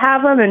happy to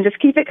have them, and just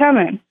keep it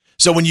coming.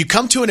 So when you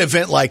come to an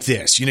event like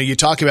this, you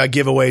talk about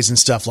giveaways and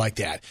stuff like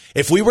that.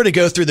 If we were to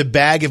go through the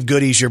bag of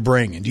goodies you're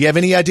bringing, do you have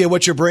any idea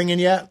what you're bringing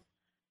yet?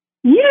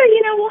 Yeah,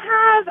 we'll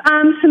have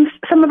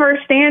some of our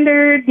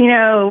standard,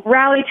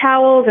 rally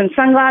towels and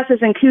sunglasses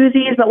and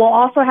koozies, but we'll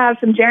also have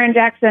some Jaren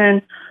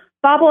Jackson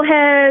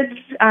bobbleheads,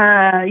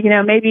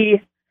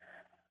 maybe...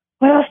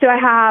 What else do I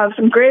have?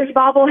 Some Grizz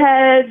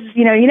bobbleheads.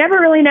 You never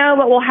really know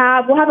what we'll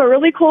have. We'll have a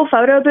really cool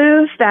photo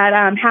booth that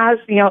has,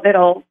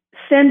 it'll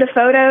send a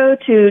photo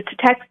to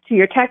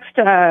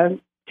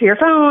your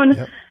phone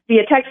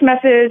via text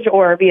message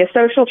or via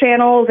social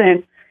channels,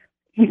 and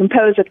you can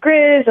pose with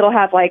Grizz. It'll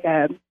have like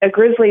a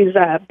Grizzlies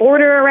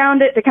border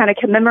around it to kind of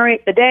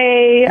commemorate the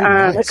day.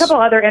 Nice. A couple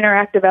other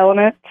interactive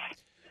elements.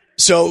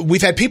 So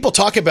we've had people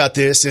talk about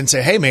this and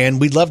say, hey, man,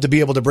 we'd love to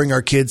be able to bring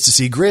our kids to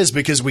see Grizz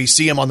because we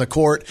see him on the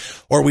court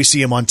or we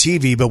see him on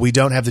TV, but we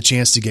don't have the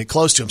chance to get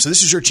close to him. So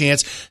this is your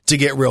chance to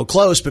get real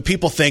close. But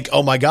people think,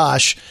 oh, my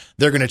gosh,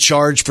 they're going to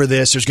charge for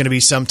this. There's going to be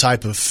some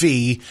type of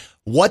fee.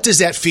 What does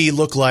that fee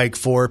look like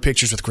for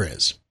Pictures with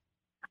Grizz?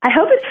 I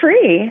hope it's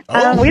free.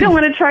 We don't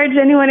want to charge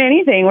anyone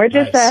anything. We're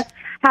just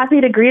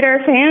happy to greet our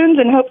fans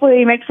and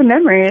hopefully make some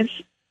memories.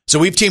 So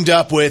we've teamed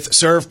up with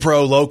Serve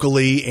Pro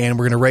locally, and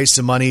we're going to raise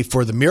some money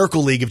for the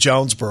Miracle League of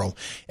Jonesboro.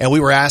 And we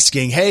were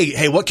asking,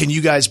 hey, what can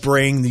you guys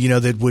bring,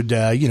 that would,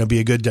 be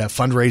a good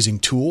fundraising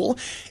tool?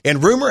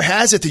 And rumor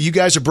has it that you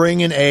guys are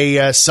bringing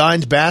a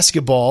signed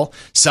basketball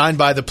signed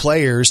by the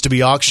players to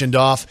be auctioned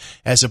off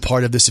as a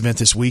part of this event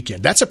this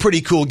weekend. That's a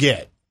pretty cool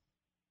get.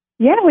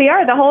 Yeah, we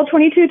are. The whole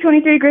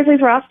 22-23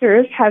 Grizzlies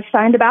rosters has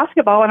signed a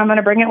basketball, and I'm going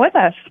to bring it with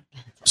us.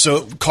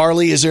 So,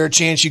 Carly, is there a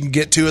chance you can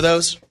get 2 of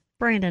those?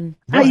 Brandon.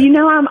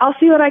 I'll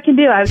see what I can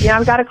do.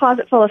 I've got a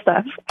closet full of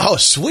stuff. Oh,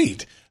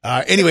 sweet.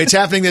 Anyway, it's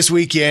happening this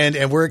weekend,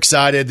 and we're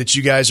excited that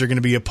you guys are going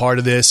to be a part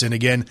of this. And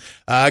again,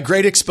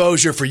 great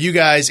exposure for you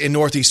guys in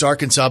Northeast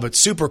Arkansas, but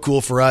super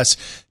cool for us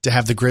to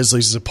have the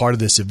Grizzlies as a part of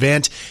this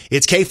event.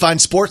 It's K-Fine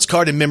Sports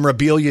Card and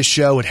Memorabilia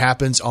Show. It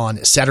happens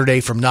on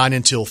Saturday from 9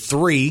 until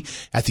 3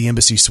 at the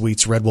Embassy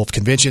Suites Red Wolf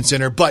Convention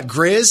Center. But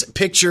Grizz,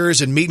 pictures,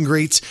 and meet and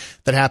greets,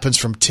 that happens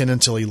from 10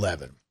 until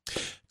 11.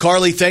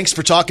 Carly, thanks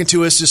for talking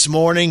to us this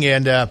morning,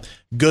 and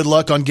good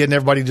luck on getting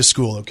everybody to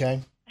school,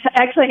 okay?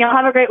 Excellent. Y'all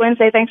have a great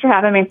Wednesday. Thanks for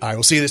having me. All right,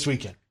 we'll see you this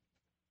weekend.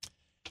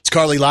 It's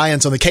Carly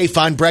Lyons on the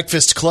K-Fine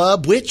Breakfast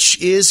Club,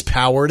 which is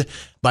powered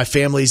by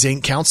Families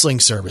Inc. Counseling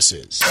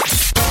Services.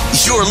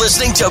 You're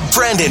listening to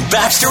Brandon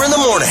Baxter in the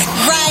morning.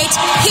 Right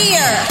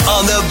here.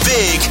 On the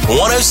big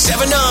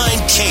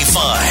 107.9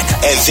 K-Fine.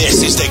 And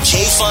this is the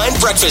K-Fine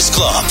Breakfast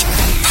Club.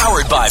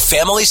 Powered by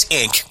Families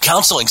Inc.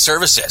 Counseling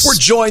Services. We're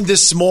joined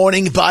this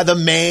morning by the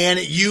man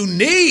you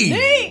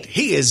need.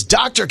 He is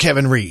Dr.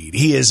 Kevin Reed.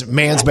 He is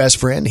man's best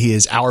friend. He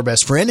is our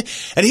best friend.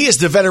 And he is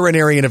the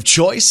veterinarian of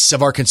choice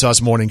of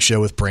Arkansas's Morning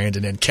Show with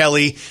Brandon and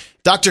Kelly.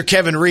 Dr.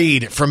 Kevin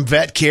Reed from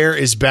Vet Care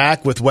is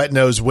back with Wet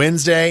Nose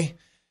Wednesday.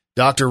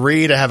 Dr.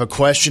 Reed, I have a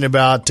question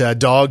about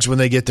dogs when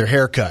they get their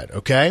hair cut,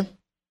 okay?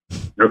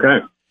 Okay.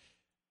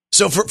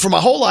 So for my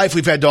whole life,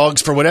 we've had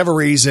dogs for whatever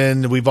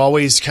reason. We've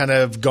always kind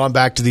of gone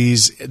back to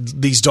these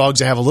dogs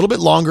that have a little bit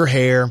longer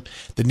hair,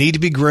 that need to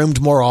be groomed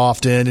more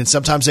often, and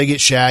sometimes they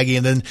get shaggy,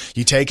 and then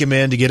you take them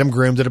in to get them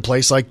groomed at a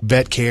place like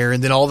Vet Care,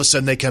 and then all of a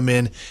sudden they come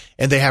in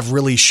and they have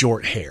really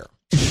short hair.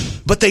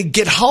 But they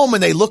get home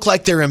and they look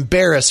like they're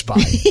embarrassed by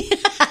it.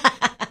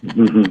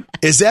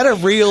 Is that a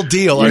real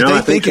deal? Are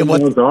they thinking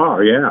what those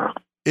are? Yeah.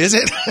 Is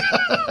it?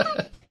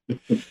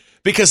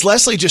 Because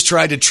Leslie just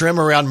tried to trim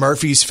around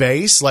Murphy's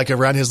face, like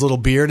around his little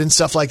beard and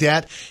stuff like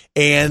that.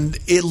 And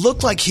it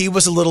looked like he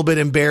was a little bit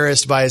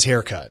embarrassed by his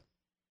haircut.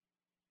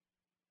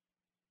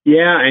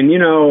 Yeah, and,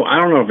 I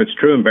don't know if it's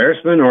true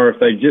embarrassment or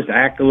if they just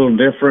act a little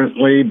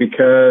differently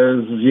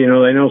because,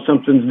 they know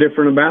something's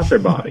different about their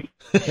body.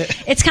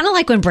 It's kind of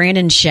like when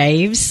Brandon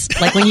shaves,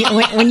 like when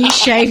you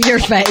shave your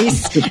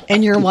face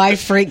and your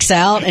wife freaks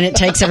out and it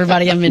takes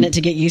everybody a minute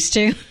to get used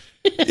to.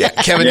 Yeah,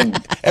 Kevin,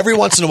 every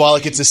once in a while,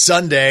 like it's a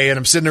Sunday and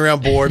I'm sitting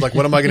around bored, like,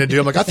 what am I going to do?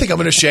 I'm like, I think I'm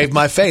going to shave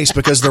my face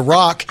because The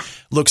Rock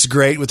looks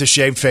great with a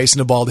shaved face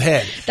and a bald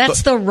head.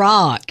 That's The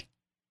Rock.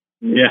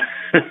 Yeah.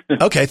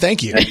 Okay,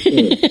 thank you.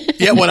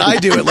 Yeah, when I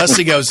do it,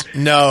 Leslie goes,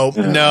 no.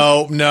 And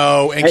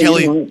hey,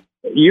 Kelly...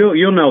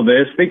 You'll know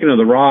this. Speaking of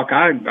The Rock,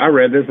 I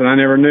read this and I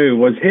never knew.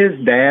 Was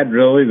his dad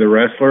really the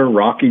wrestler,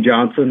 Rocky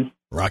Johnson?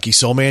 Rocky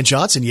Soulman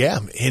Johnson, yeah.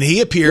 And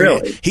he appeared...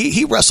 Really?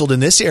 He wrestled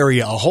in this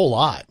area a whole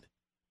lot.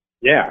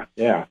 Yeah.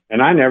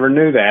 And I never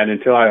knew that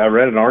until I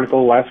read an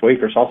article last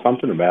week or saw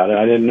something about it.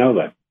 I didn't know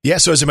that. Yeah,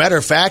 so as a matter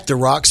of fact, The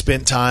Rock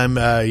spent time,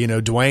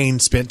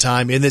 Dwayne spent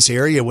time in this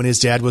area when his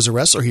dad was a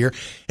wrestler here.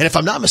 And if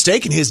I'm not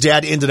mistaken, his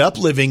dad ended up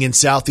living in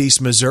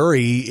southeast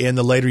Missouri in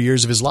the later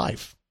years of his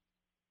life.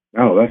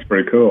 Oh, that's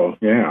pretty cool.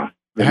 Yeah.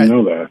 Didn't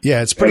know that.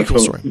 Yeah, it's a pretty cool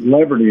story.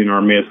 Celebrity in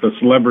our midst, a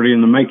celebrity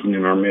in the making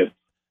in our midst.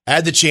 I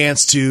had the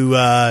chance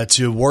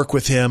to work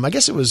with him, I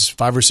guess it was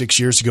 5 or 6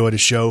 years ago at a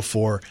show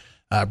for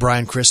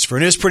Brian Christopher.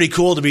 And it was pretty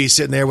cool to be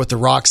sitting there with The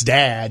Rock's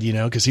dad,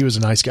 because he was a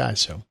nice guy.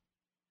 So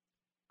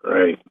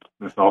great.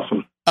 That's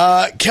awesome.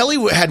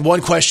 Kelly had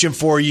one question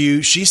for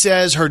you. She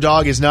says her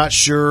dog is not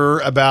sure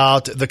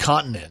about the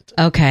continent.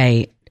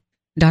 Okay,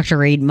 Dr.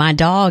 Reed, my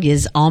dog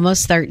is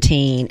almost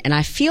 13, and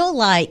I feel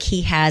like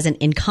he has an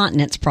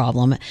incontinence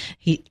problem.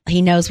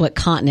 He knows what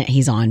continent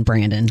he's on,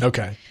 Brandon.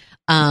 Okay.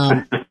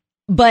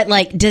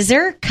 But does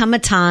there come a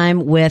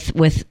time with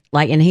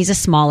and he's a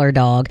smaller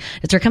dog,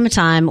 does there come a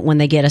time when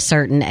they get a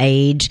certain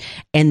age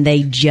and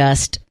they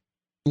just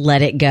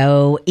let it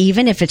go,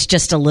 even if it's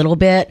just a little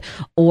bit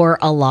or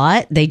a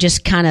lot, they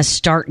just kind of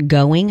start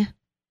going?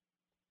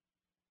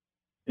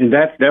 And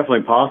that's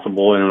definitely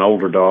possible in an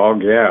older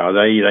dog. Yeah,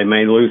 they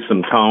may lose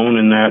some tone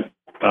in that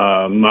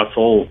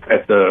muscle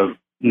at the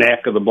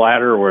neck of the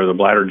bladder where the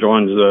bladder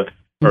joins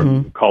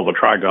called the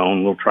trigone,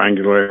 little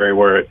triangular area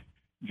where it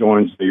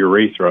joins the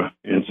urethra.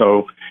 And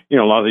so, a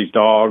lot of these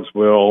dogs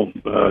will,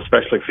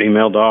 especially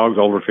female dogs,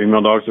 older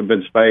female dogs that have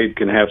been spayed,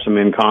 can have some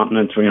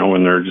incontinence,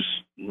 when they're just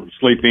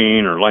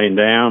sleeping or laying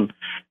down,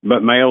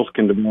 but males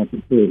can develop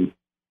it too.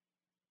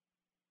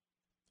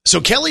 So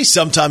Kelly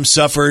sometimes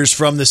suffers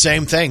from the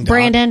same thing, Don.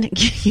 Brandon,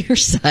 you're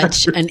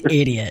such an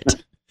idiot.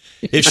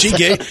 If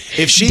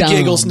she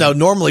giggles,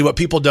 normally what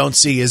people don't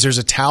see is there's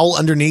a towel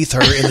underneath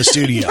her in the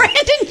studio.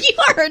 Brandon, you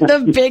are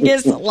the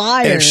biggest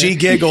liar. And if she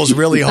giggles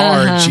really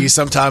hard, she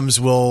sometimes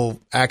will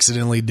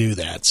accidentally do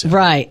that. So.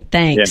 Right.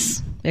 Thanks.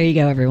 Yeah. There you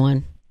go,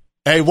 everyone.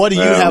 Hey, what do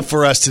you have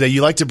for us today?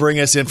 You like to bring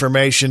us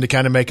information to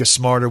kind of make us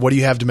smarter. What do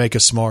you have to make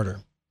us smarter?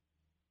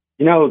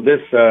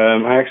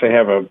 I actually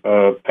have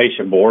a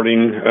patient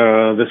boarding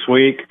this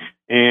week,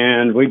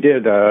 and we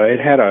did, it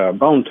had a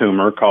bone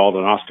tumor called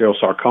an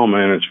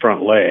osteosarcoma in its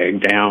front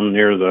leg down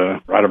near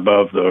right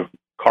above the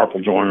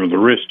carpal joint or the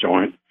wrist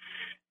joint.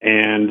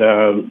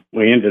 And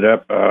we ended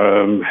up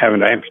having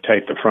to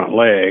amputate the front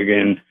leg.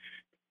 And,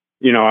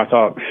 I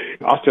thought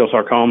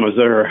osteosarcomas,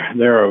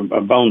 they're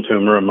a bone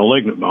tumor, a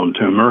malignant bone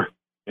tumor.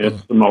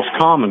 It's the most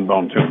common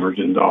bone tumors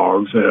in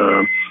dogs.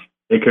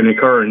 It can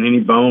occur in any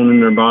bone in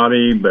their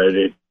body, but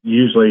it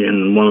usually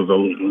in one of the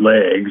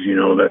legs,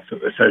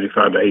 that's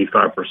 75 to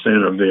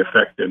 85% of the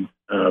affected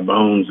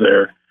bones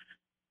there.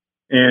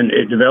 And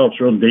it develops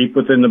real deep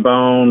within the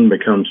bone,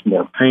 becomes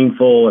more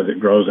painful as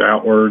it grows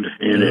outward,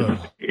 and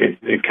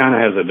it kind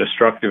of has a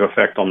destructive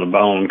effect on the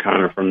bone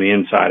kind of from the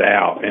inside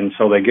out. And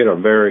so they get a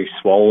very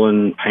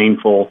swollen,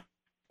 painful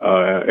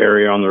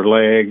area on their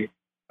leg.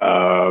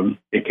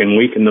 It can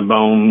weaken the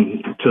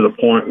bone to the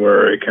point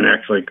where it can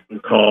actually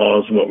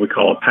cause what we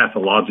call a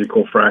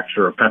pathological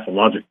fracture, a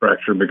pathologic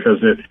fracture, because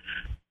it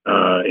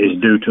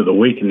is due to the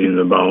weakening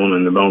of the bone,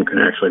 and the bone can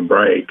actually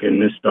break. And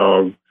this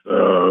dog's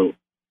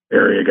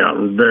area got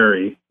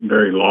very,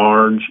 very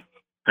large,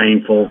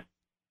 painful,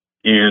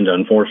 and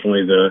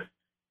unfortunately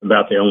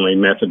about the only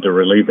method to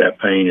relieve that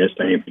pain is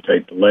to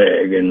amputate the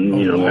leg. And,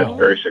 that's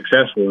very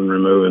successful in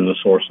removing the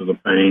source of the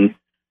pain.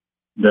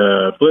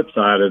 The flip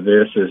side of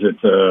this is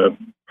it's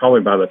probably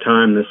by the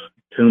time this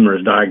tumor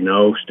is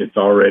diagnosed, it's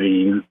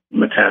already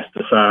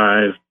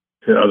metastasized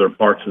to other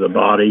parts of the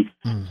body.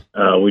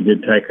 We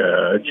did take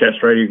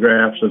chest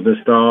radiographs of this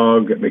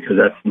dog because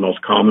that's the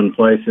most common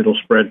place it'll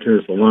spread to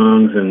is the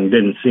lungs, and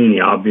didn't see any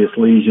obvious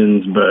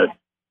lesions, but,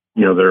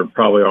 there are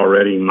probably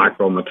already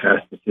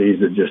micrometastases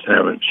that just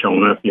haven't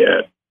shown up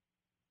yet.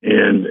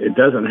 And it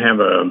doesn't have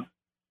a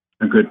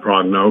good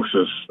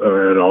prognosis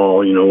at all.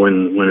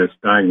 When it's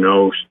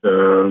diagnosed,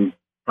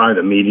 probably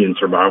the median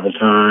survival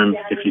time,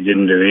 if you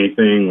didn't do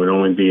anything, would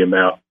only be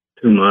about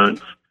 2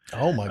 months.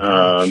 Oh my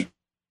gosh.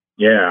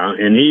 Yeah,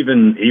 and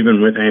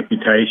even with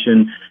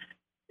amputation,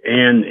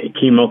 and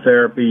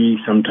chemotherapy,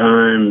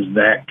 sometimes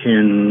that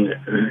can,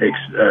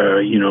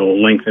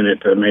 lengthen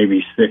it to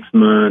maybe 6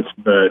 months,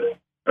 but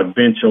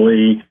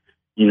eventually,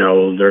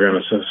 they're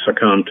going to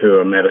succumb to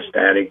a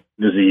metastatic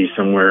disease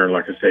somewhere,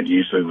 like I said,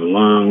 usually the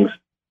lungs.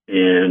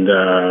 And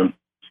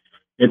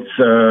it's,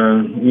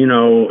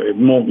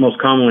 most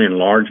commonly in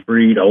large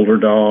breed, older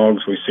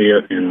dogs. We see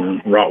it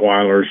in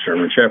Rottweilers,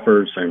 German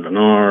Shepherds, St.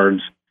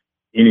 Bernards,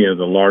 any of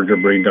the larger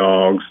breed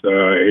dogs.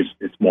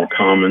 It's more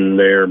common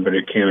there, but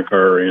it can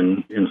occur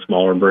in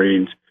smaller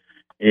breeds.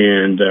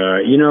 And,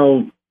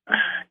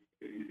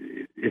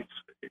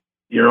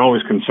 you're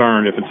always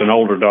concerned if it's an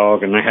older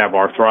dog and they have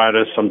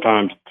arthritis.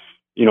 Sometimes,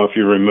 if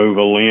you remove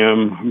a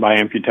limb by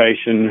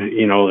amputation,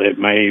 it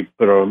may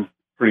put a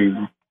pretty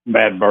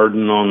bad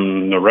burden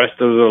on the rest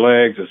of the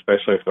legs,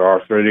 especially if they're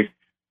arthritic.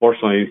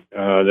 Fortunately,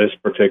 this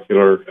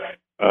particular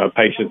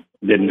patient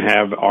didn't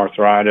have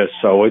arthritis,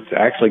 so it's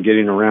actually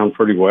getting around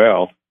pretty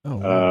well. Oh,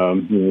 wow.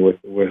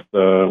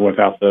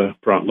 Without the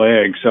front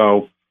leg.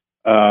 So,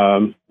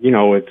 it's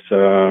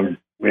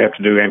we have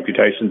to do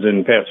amputations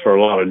in pets for a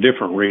lot of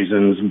different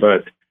reasons,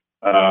 but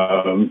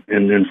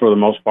and then for the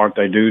most part,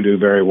 they do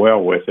very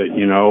well with it,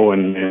 they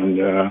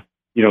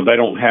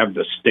don't have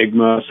the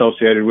stigma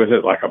associated with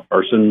it like a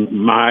person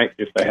might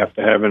if they have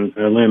to have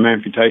a limb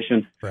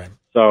amputation. Right.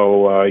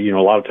 So, a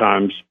lot of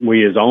times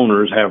we as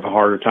owners have a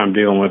harder time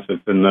dealing with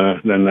it than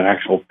the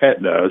actual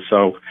pet does.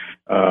 So,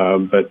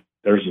 but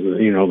there's,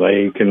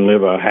 they can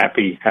live a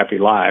happy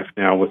life.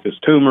 Now with this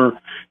tumor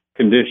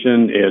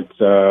condition, it's,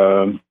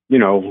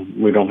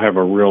 we don't have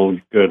a real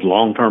good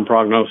long-term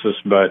prognosis,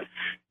 but,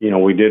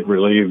 we did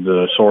relieve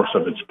the source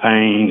of its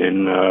pain.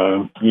 And,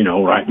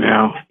 right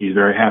now he's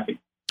very happy.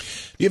 Do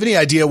you have any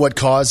idea what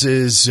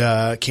causes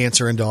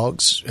cancer in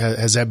dogs?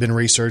 Has that been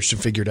researched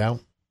and figured out?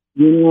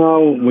 We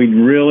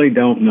really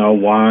don't know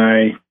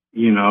why,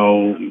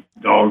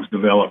 dogs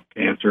develop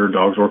cancer,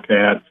 dogs or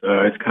cats.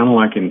 It's kind of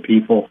like in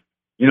people.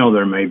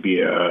 There may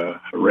be a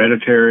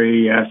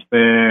hereditary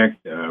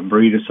aspect,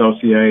 breed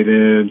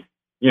associated,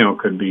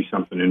 could be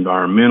something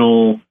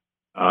environmental.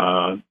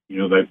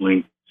 They've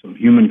linked some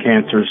human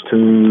cancers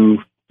to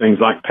things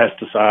like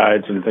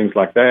pesticides and things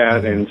like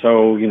that. And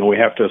so, we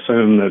have to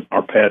assume that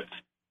our pets,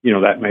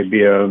 that may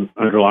be an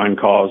underlying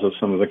cause of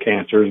some of the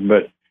cancers,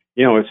 but,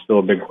 it's still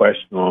a big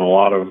question on a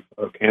lot of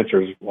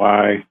cancers,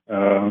 why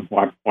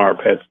our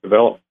pets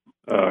develop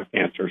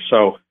cancer.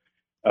 So,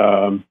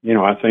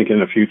 I think in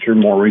the future,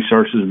 more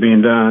research is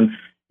being done.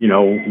 We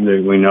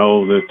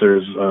know that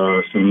there's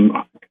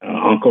some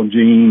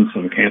oncogenes,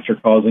 some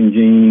cancer-causing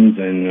genes,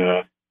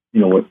 and,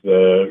 with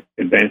the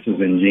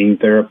advances in gene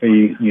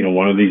therapy,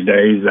 one of these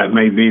days that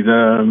may be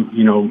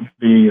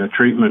be a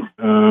treatment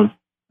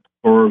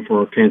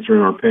for cancer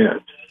in our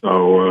pets.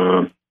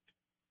 So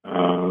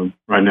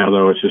right now,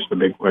 though, it's just a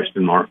big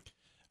question mark.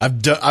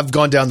 I've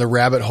gone down the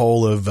rabbit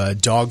hole of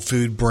dog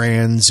food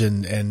brands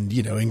and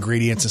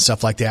ingredients and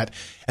stuff like that.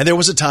 And there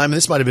was a time, and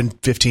this might have been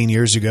 15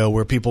 years ago,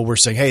 where people were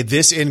saying, "Hey,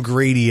 this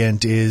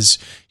ingredient is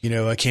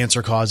a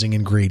cancer-causing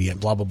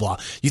ingredient." Blah blah blah.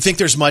 You think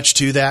there's much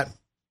to that?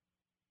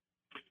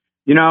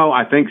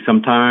 I think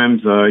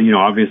sometimes,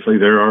 obviously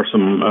there are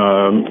some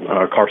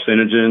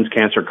carcinogens,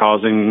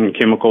 cancer-causing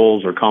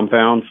chemicals or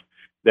compounds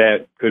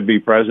that could be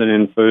present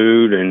in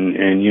food,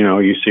 and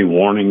you see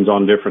warnings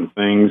on different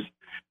things.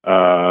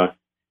 I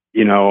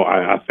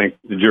think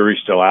the jury's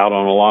still out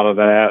on a lot of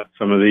that.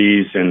 Some of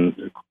these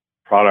and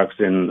products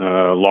in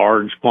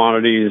large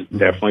quantities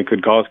definitely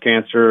could cause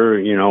cancer.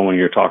 When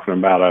you're talking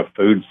about a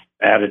food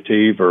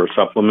additive or a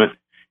supplement,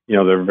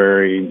 they're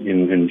very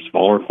in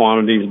smaller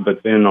quantities.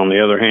 But then on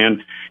the other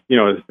hand,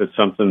 if it's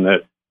something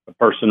that a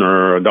person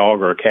or a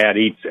dog or a cat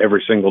eats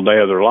every single day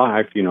of their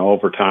life,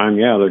 over time,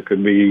 there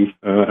could be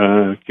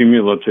a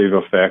cumulative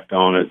effect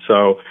on it.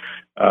 So,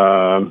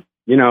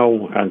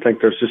 I think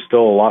there's just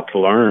still a lot to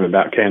learn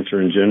about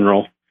cancer in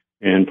general.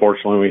 And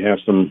fortunately, we have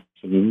some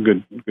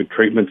good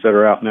treatments that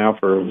are out now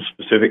for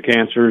specific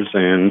cancers,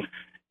 and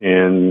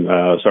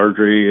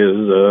surgery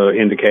is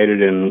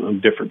indicated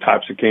in different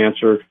types of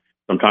cancer.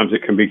 Sometimes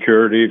it can be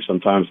curative.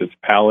 Sometimes it's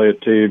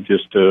palliative,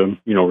 just to,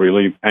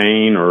 relieve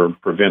pain or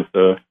prevent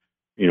the,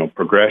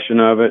 progression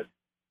of it.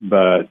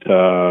 But,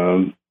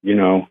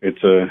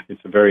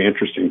 it's a very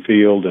interesting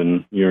field,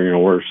 and,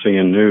 we're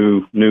seeing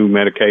new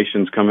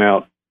medications come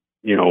out,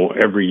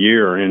 every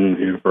year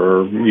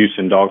for use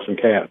in dogs and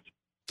cats.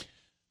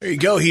 There you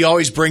go. He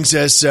always brings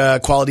us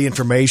quality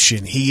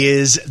information. He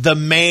is the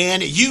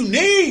man you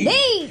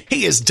need.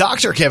 He is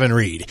Dr. Kevin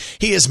Reed.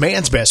 He is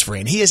man's best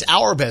friend. He is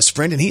our best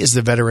friend, and he is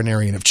the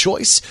veterinarian of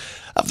choice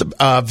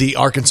of the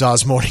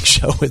Arkansas's Morning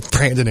Show with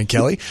Brandon and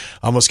Kelly.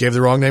 Almost gave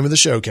the wrong name of the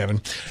show, Kevin.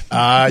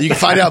 You can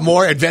find out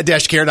more at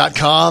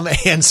vet-care.com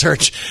and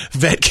search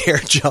Vet Care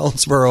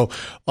Jonesboro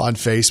on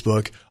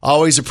Facebook.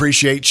 Always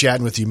appreciate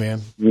chatting with you,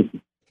 man.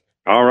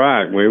 All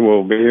right. We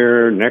will be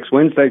here next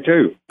Wednesday,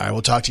 too. I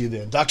will talk to you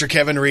then. Dr.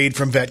 Kevin Reed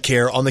from Vet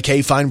Care on the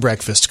K-Fine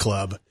Breakfast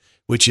Club,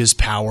 which is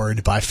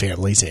powered by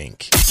Families,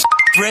 Inc.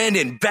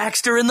 Brandon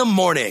Baxter in the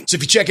morning. So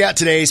if you check out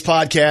today's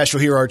podcast,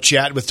 you'll hear our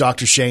chat with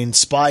Dr. Shane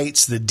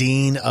Spites, the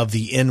Dean of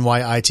the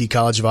NYIT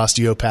College of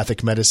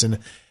Osteopathic Medicine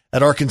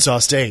at Arkansas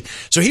State.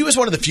 So he was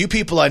one of the few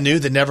people I knew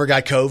that never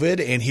got COVID.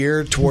 And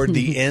here toward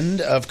the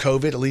end of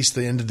COVID, at least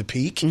the end of the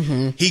peak,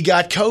 he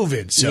got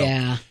COVID.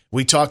 So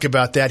we talk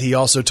about that. He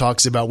also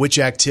talks about which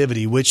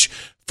activity, which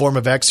form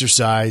of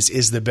exercise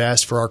is the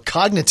best for our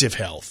cognitive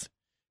health,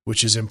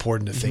 which is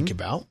important to think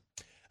about.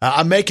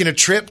 I'm making a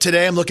trip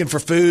today. I'm looking for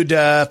food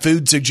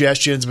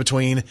suggestions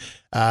between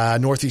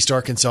Northeast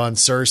Arkansas and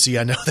Searcy.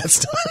 I know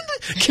that's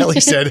not, Kelly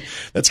said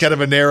that's kind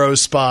of a narrow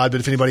spot, but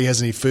if anybody has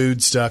any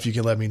food stuff, you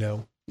can let me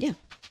know. Yeah.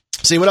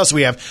 See, what else do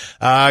we have?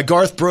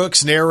 Garth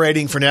Brooks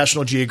narrating for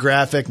National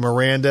Geographic,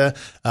 Miranda,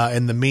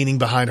 and the meaning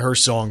behind her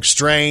song,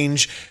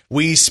 Strange.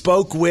 We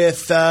spoke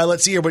with,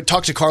 we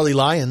talked to Carly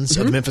Lyons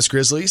of the Memphis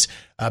Grizzlies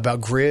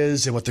about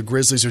Grizz and what the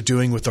Grizzlies are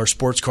doing with our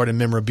sports card and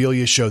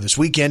memorabilia show this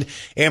weekend.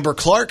 Amber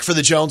Clark for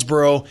the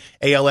Jonesboro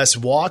ALS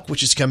Walk,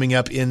 which is coming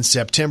up in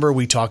September.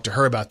 We talked to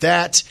her about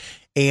that.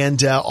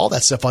 And all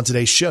that stuff on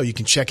today's show. You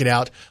can check it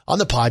out on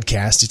the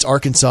podcast. It's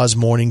Arkansas's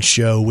Morning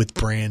Show with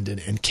Brandon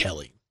and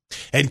Kelly.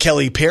 And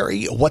Kelly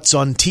Perry, what's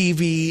on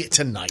TV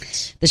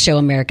tonight? The show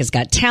America's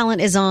Got Talent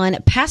is on.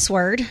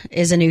 Password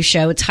is a new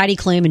show. It's Heidi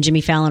Klum and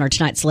Jimmy Fallon are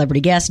tonight's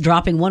celebrity guests,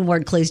 dropping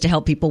one-word clues to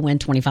help people win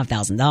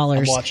 $25,000.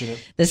 I'm watching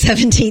it. The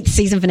 17th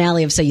season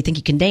finale of So You Think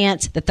You Can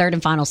Dance, the third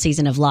and final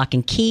season of Lock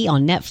and Key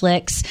on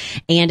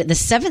Netflix, and the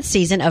 7th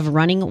season of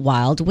Running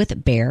Wild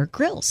with Bear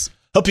Grylls.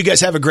 Hope you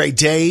guys have a great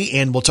day,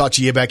 and we'll talk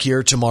to you back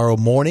here tomorrow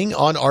morning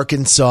on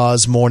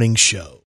Arkansas's Morning Show.